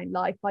will find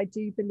life. I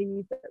do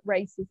believe that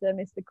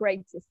racism is the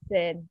greatest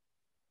sin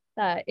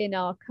in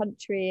our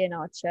country, in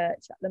our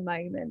church at the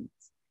moment,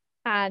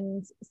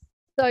 and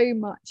so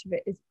much of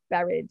it is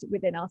buried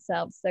within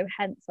ourselves. So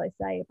hence I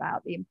say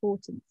about the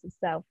importance of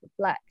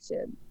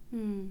self-reflection.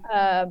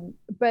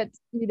 But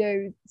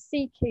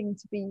seeking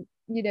to be,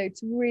 to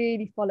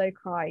really follow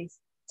Christ,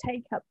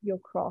 take up your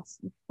cross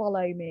and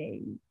follow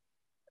me,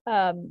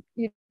 that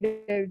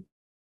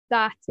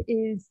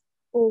is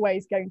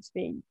always going to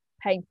be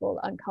painful,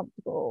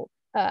 uncomfortable,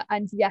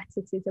 and yet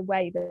it is a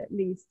way that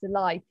leads to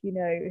life.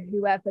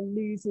 Whoever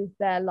loses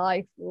their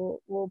life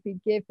will be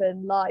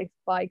given life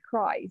by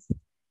Christ,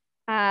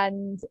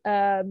 and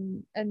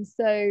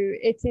so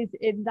it is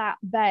in that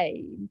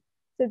vein.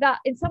 So that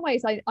in some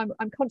ways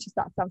I'm conscious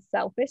that sounds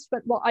selfish,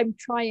 but what I'm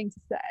trying to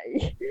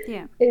say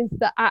is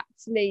that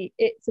actually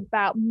it's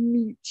about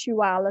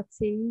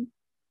mutuality,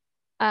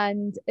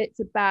 and it's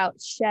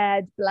about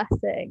shared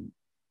blessing,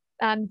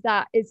 and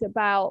that is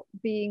about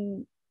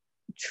being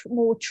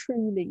more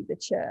truly the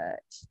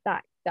church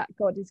that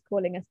God is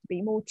calling us to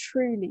be, more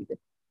truly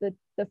the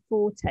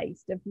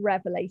foretaste of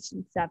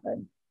Revelation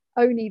 7.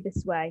 Only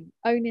this way,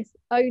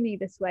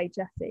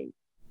 Jessie,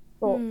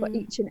 for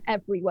each and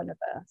every one of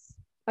us.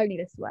 Only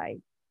this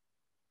way.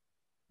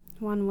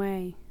 One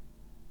way.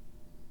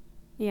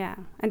 Yeah,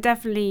 and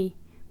definitely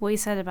what you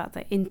said about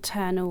the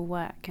internal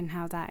work and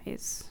how that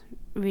is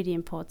really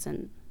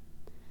important.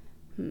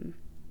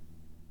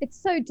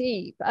 It's so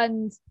deep,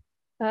 and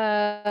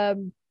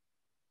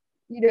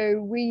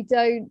we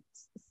don't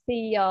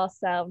see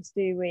ourselves,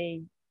 do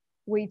we?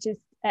 We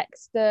just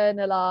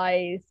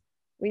externalize,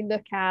 we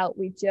look out,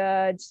 we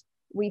judge,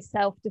 we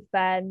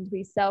self-defend,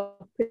 we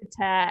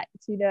self-protect.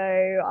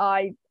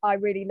 I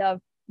really love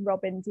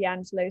Robin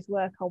DiAngelo's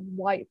work on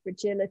white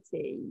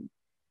fragility,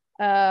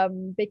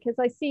 because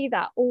I see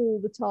that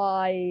all the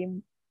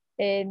time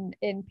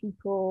in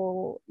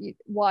people,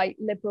 white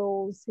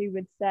liberals, who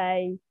would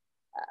say,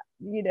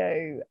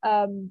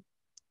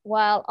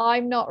 well,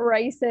 I'm not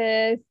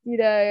racist,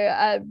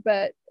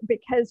 but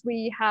because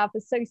we have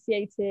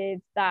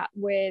associated that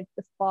with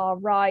the far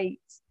right,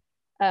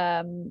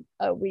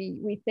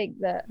 we think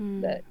that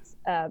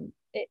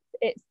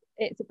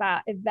it's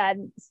about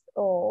events,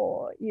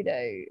 or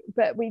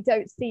but we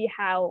don't see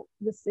how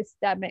the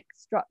systemic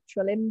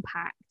structural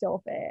impact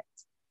of it.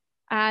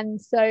 And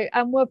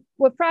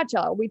we're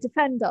fragile. We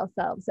defend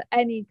ourselves at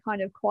any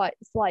kind of quite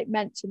slight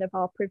mention of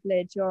our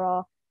privilege or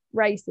our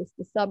racist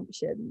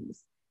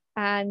assumptions.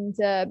 And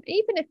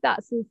even if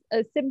that's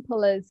as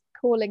simple as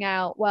calling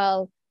out,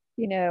 well,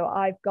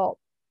 I've got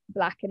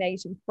Black and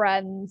Asian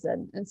friends,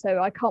 and so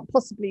I can't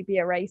possibly be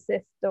a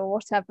racist or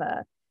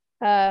whatever.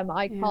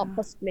 I can't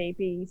possibly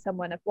be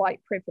someone of white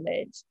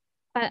privilege,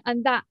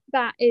 and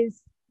that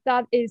is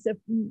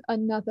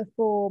another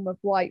form of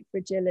white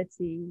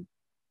fragility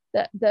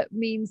that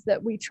means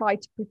that we try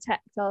to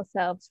protect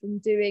ourselves from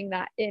doing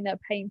that inner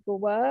painful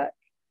work.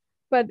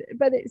 But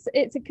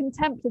it's a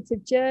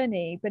contemplative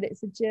journey, but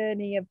it's a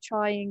journey of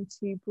trying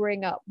to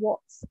bring up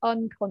what's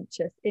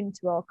unconscious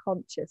into our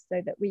conscious,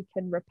 so that we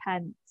can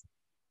repent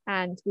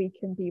and we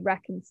can be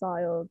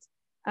reconciled,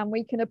 and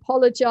we can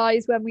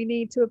apologize when we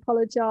need to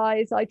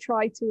apologize. I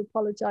try to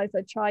apologize.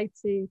 I try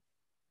to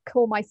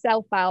call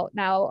myself out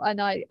now, and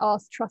I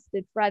ask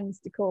trusted friends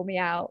to call me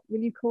out.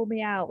 Will you call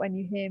me out when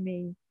you hear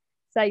me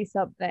say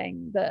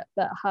something that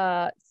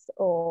hurts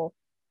or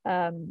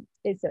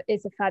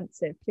is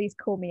offensive? Please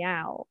call me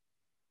out.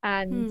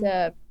 And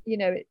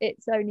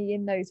it's only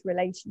in those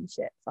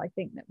relationships, I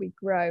think, that we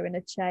grow and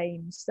are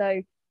changed.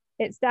 So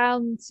it's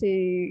down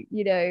to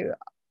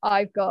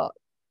I've got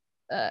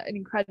an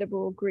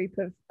incredible group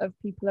of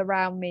people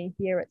around me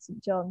here at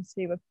St John's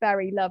who are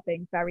very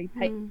loving, very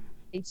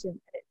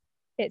patient.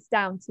 It's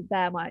down to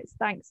them. It's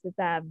thanks to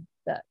them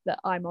that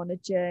I'm on a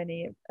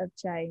journey of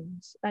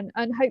change, and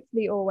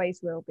hopefully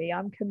always will be.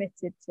 I'm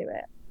committed to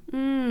it.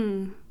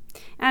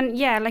 And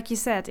yeah, like you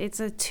said, it's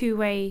a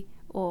two-way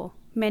or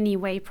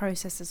many-way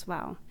process as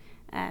well.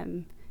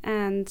 And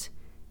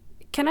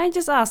can I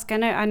just ask, I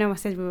know I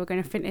said we were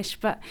going to finish,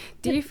 but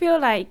do you feel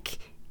like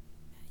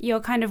you're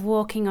kind of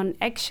walking on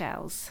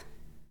eggshells?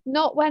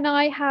 Not when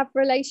I have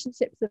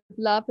relationships of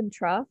love and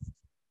trust,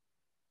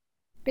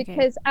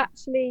 because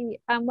actually,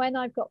 and when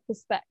I've got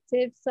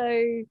perspective.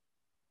 So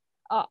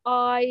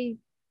I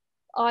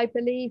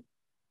believe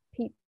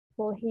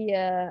people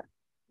here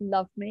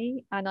love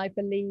me, and I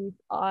believe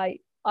I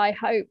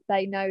hope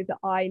they know that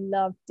I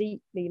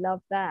deeply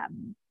love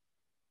them.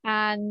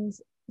 And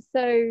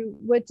so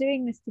we're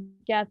doing this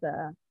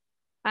together,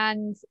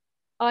 and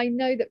I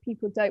know that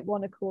people don't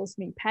want to cause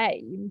me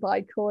pain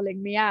by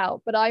calling me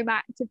out, but I'm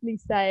actively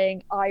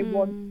saying I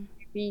want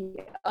to be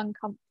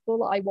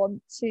uncomfortable. I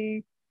want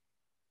to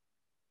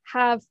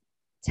have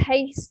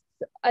taste,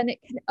 and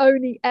it can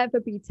only ever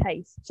be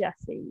taste,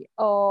 Jessie,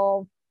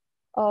 of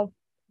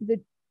the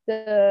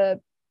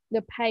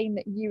pain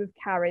that you have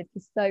carried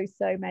for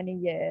so many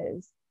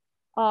years.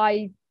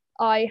 I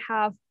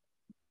have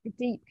a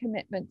deep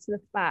commitment to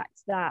the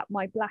fact that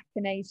my Black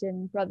and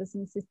Asian brothers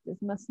and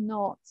sisters must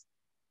not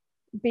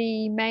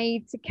be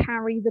made to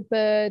carry the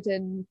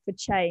burden for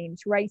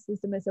change.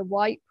 Racism is a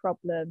white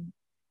problem,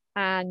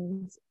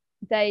 and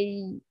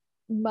they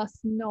must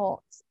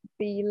not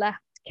be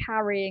left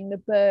carrying the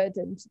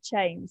burden to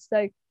change.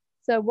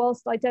 So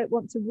whilst I don't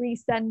want to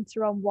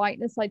recenter on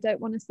whiteness, I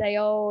don't want to say,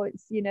 oh,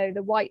 it's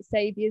the white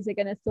saviors are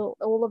going to sort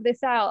all of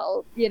this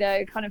out,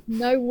 kind of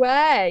no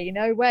way.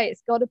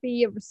 It's got to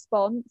be a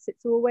response.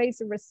 It's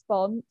always a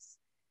response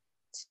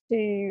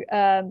to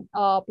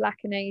our Black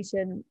and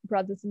Asian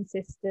brothers and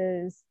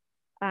sisters,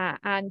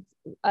 and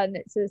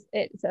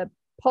it's a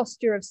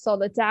posture of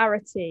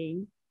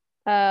solidarity.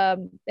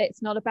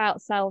 It's not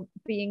about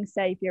being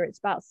savior, it's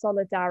about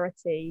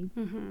solidarity.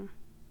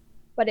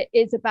 But it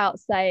is about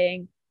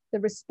saying the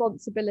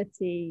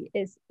responsibility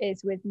is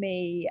with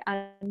me,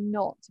 and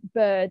not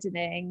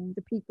burdening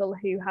the people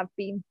who have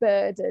been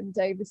burdened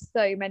over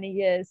so many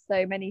years,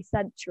 so many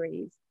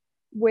centuries,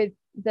 with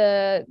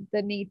the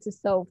need to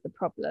solve the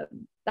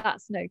problem.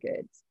 That's no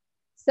good.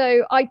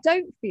 So I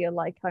don't feel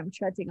like I'm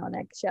treading on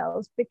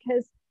eggshells,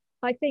 because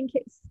I think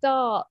it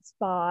starts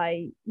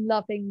by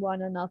loving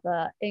one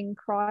another in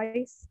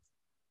Christ,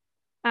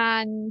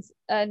 and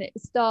it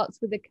starts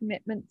with a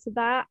commitment to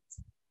that,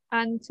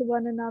 and to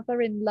one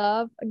another in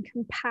love and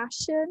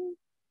compassion.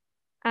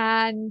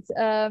 And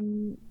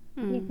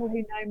people who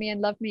know me and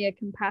love me are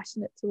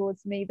compassionate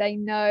towards me. They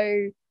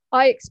know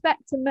I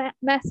expect to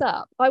mess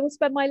up. I will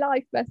spend my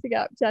life messing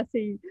up,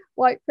 Jessie.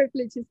 White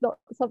privilege is not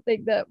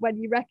something that when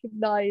you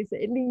recognize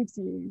it leaves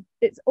you.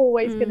 It's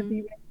always going to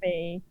be with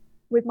me,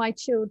 with my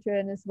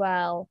children as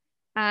well.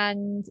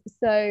 And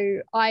so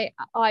I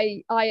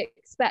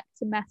expect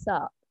to mess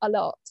up a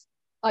lot.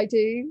 I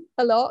do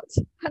a lot,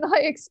 and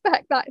I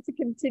expect that to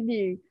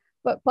continue.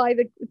 But by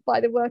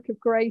the work of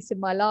grace in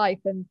my life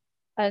and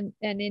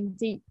in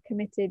deep,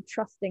 committed,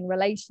 trusting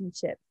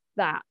relationships,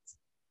 that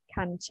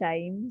can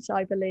change,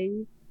 I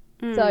believe.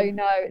 So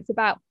no, it's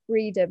about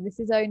freedom. This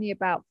is only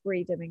about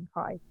freedom in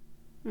Christ.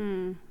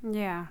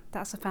 Yeah,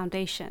 that's a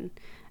foundation.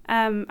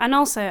 And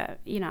also,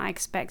 I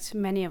expect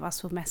many of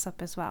us will mess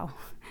up as well,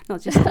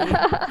 not just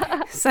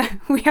you. So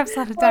we have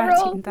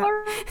solidarity in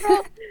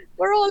that.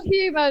 We're all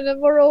human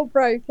and we're all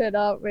broken,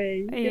 aren't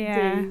we?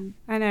 Yeah, indeed.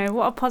 I know.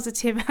 What a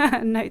positive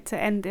note to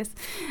end this.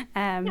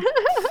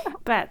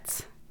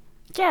 But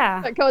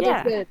yeah, but God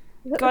is good.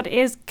 God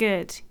is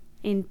good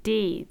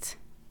indeed.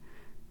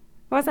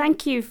 Well,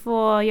 thank you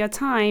for your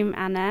time,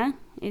 Anna.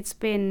 It's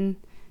been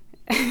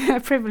a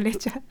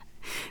privilege.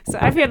 So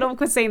I feel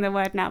awkward saying the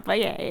word now, but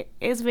yeah,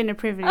 it's been a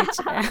privilege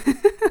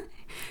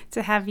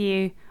to have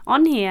you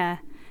on here.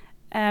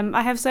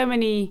 I have so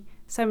many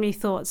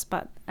thoughts,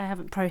 but I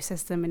haven't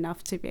processed them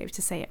enough to be able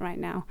to say it right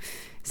now.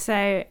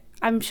 So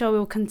I'm sure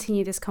we'll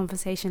continue this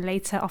conversation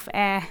later off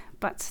air.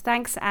 But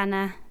thanks,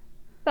 Anna.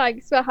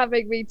 Thanks for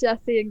having me,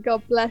 Jessie, and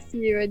God bless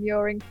you and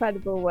your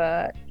incredible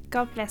work.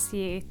 God bless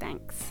you.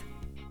 Thanks.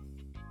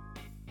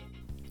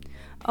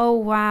 Oh,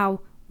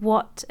 wow.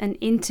 What an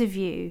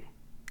interview.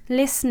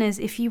 Listeners,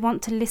 if you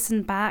want to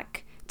listen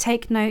back,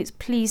 take notes,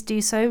 please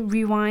do so.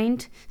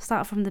 Rewind,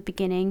 start from the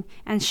beginning,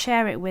 and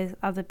share it with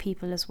other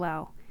people as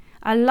well.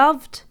 I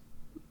loved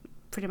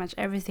pretty much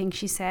everything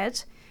she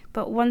said,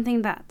 but one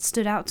thing that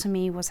stood out to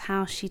me was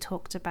how she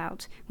talked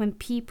about when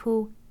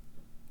people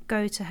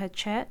go to her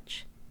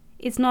church,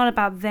 it's not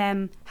about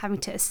them having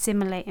to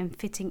assimilate and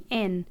fitting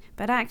in,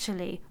 but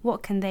actually,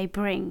 what can they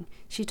bring?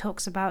 She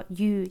talks about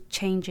you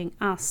changing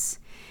us.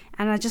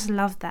 And I just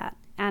love that.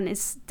 And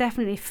it's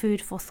definitely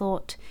food for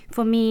thought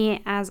for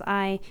me as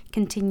I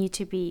continue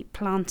to be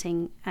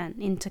planting an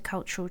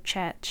intercultural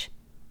church.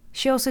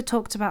 She also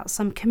talked about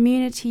some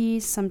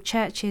communities, some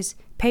churches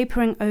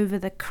papering over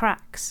the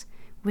cracks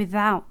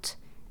without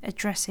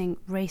addressing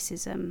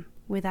racism,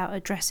 without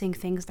addressing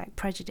things like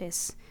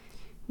prejudice,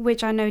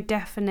 which I know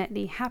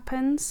definitely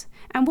happens.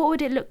 And what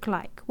would it look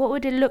like? What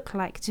would it look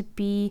like to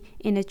be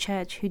in a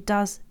church who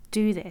does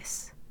do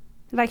this?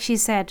 Like she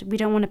said, we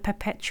don't want to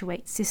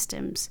perpetuate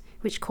systems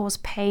which cause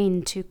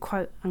pain to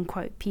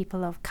quote-unquote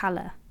people of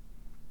colour.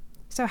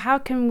 So how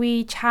can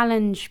we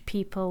challenge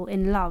people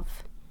in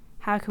love?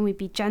 How can we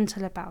be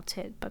gentle about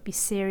it, but be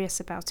serious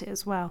about it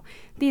as well?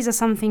 These are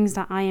some things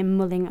that I am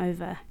mulling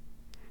over.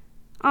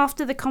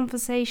 After the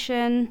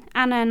conversation,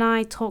 Anna and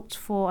I talked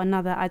for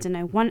another,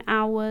 1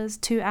 hour,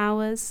 2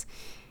 hours.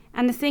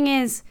 And the thing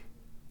is,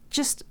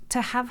 just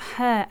to have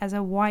her as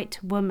a white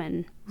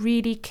woman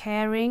really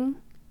caring,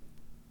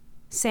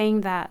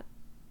 saying that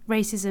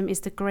racism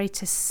is the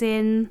greatest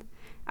sin.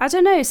 I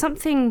don't know,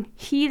 something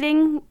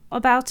healing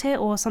about it,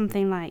 or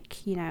something like,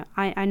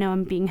 I know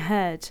I'm being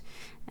heard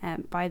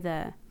by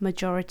the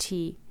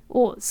majority,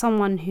 or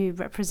someone who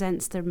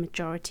represents the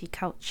majority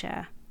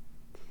culture.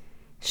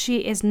 She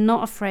is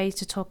not afraid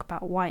to talk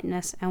about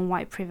whiteness and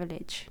white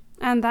privilege.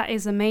 And that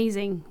is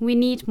amazing. We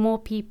need more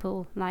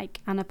people like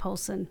Anna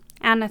Paulson.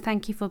 Anna,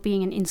 thank you for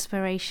being an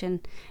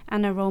inspiration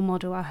and a role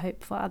model, I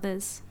hope, for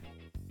others.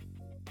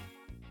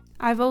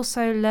 I've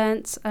also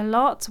learnt a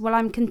lot. Well,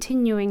 I'm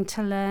continuing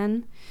to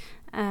learn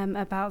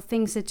about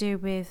things to do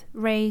with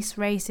race,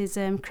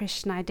 racism,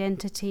 Christian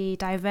identity,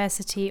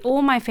 diversity,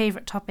 all my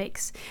favourite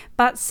topics.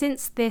 But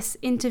since this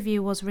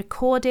interview was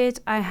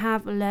recorded, I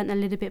have learnt a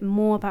little bit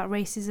more about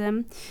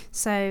racism.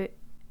 So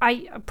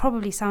I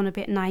probably sound a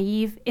bit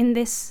naive in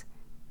this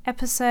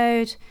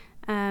episode,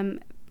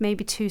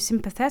 maybe too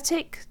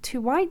sympathetic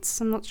to whites.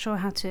 I'm not sure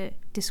how to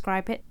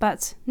describe it.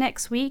 But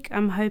next week,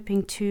 I'm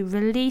hoping to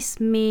release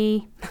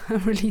me.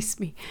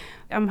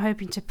 I'm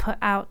hoping to put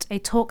out a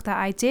talk that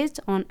I did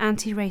on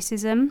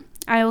anti-racism.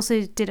 I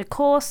also did a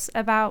course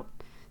about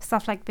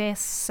stuff like this.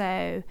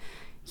 So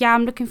yeah,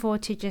 I'm looking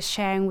forward to just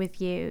sharing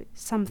with you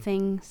some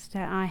things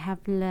that I have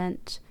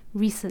learnt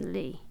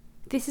recently.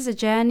 This is a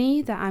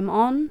journey that I'm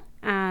on,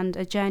 and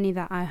a journey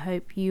that I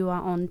hope you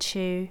are on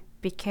too,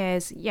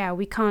 because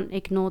we can't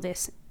ignore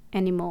this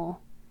anymore.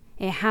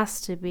 It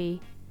has to be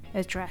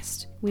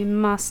addressed. We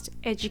must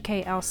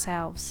educate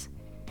ourselves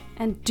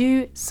and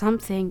do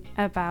something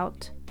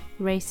about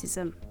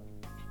racism.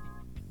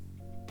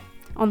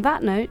 On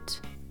that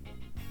note,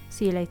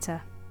 see you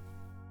later.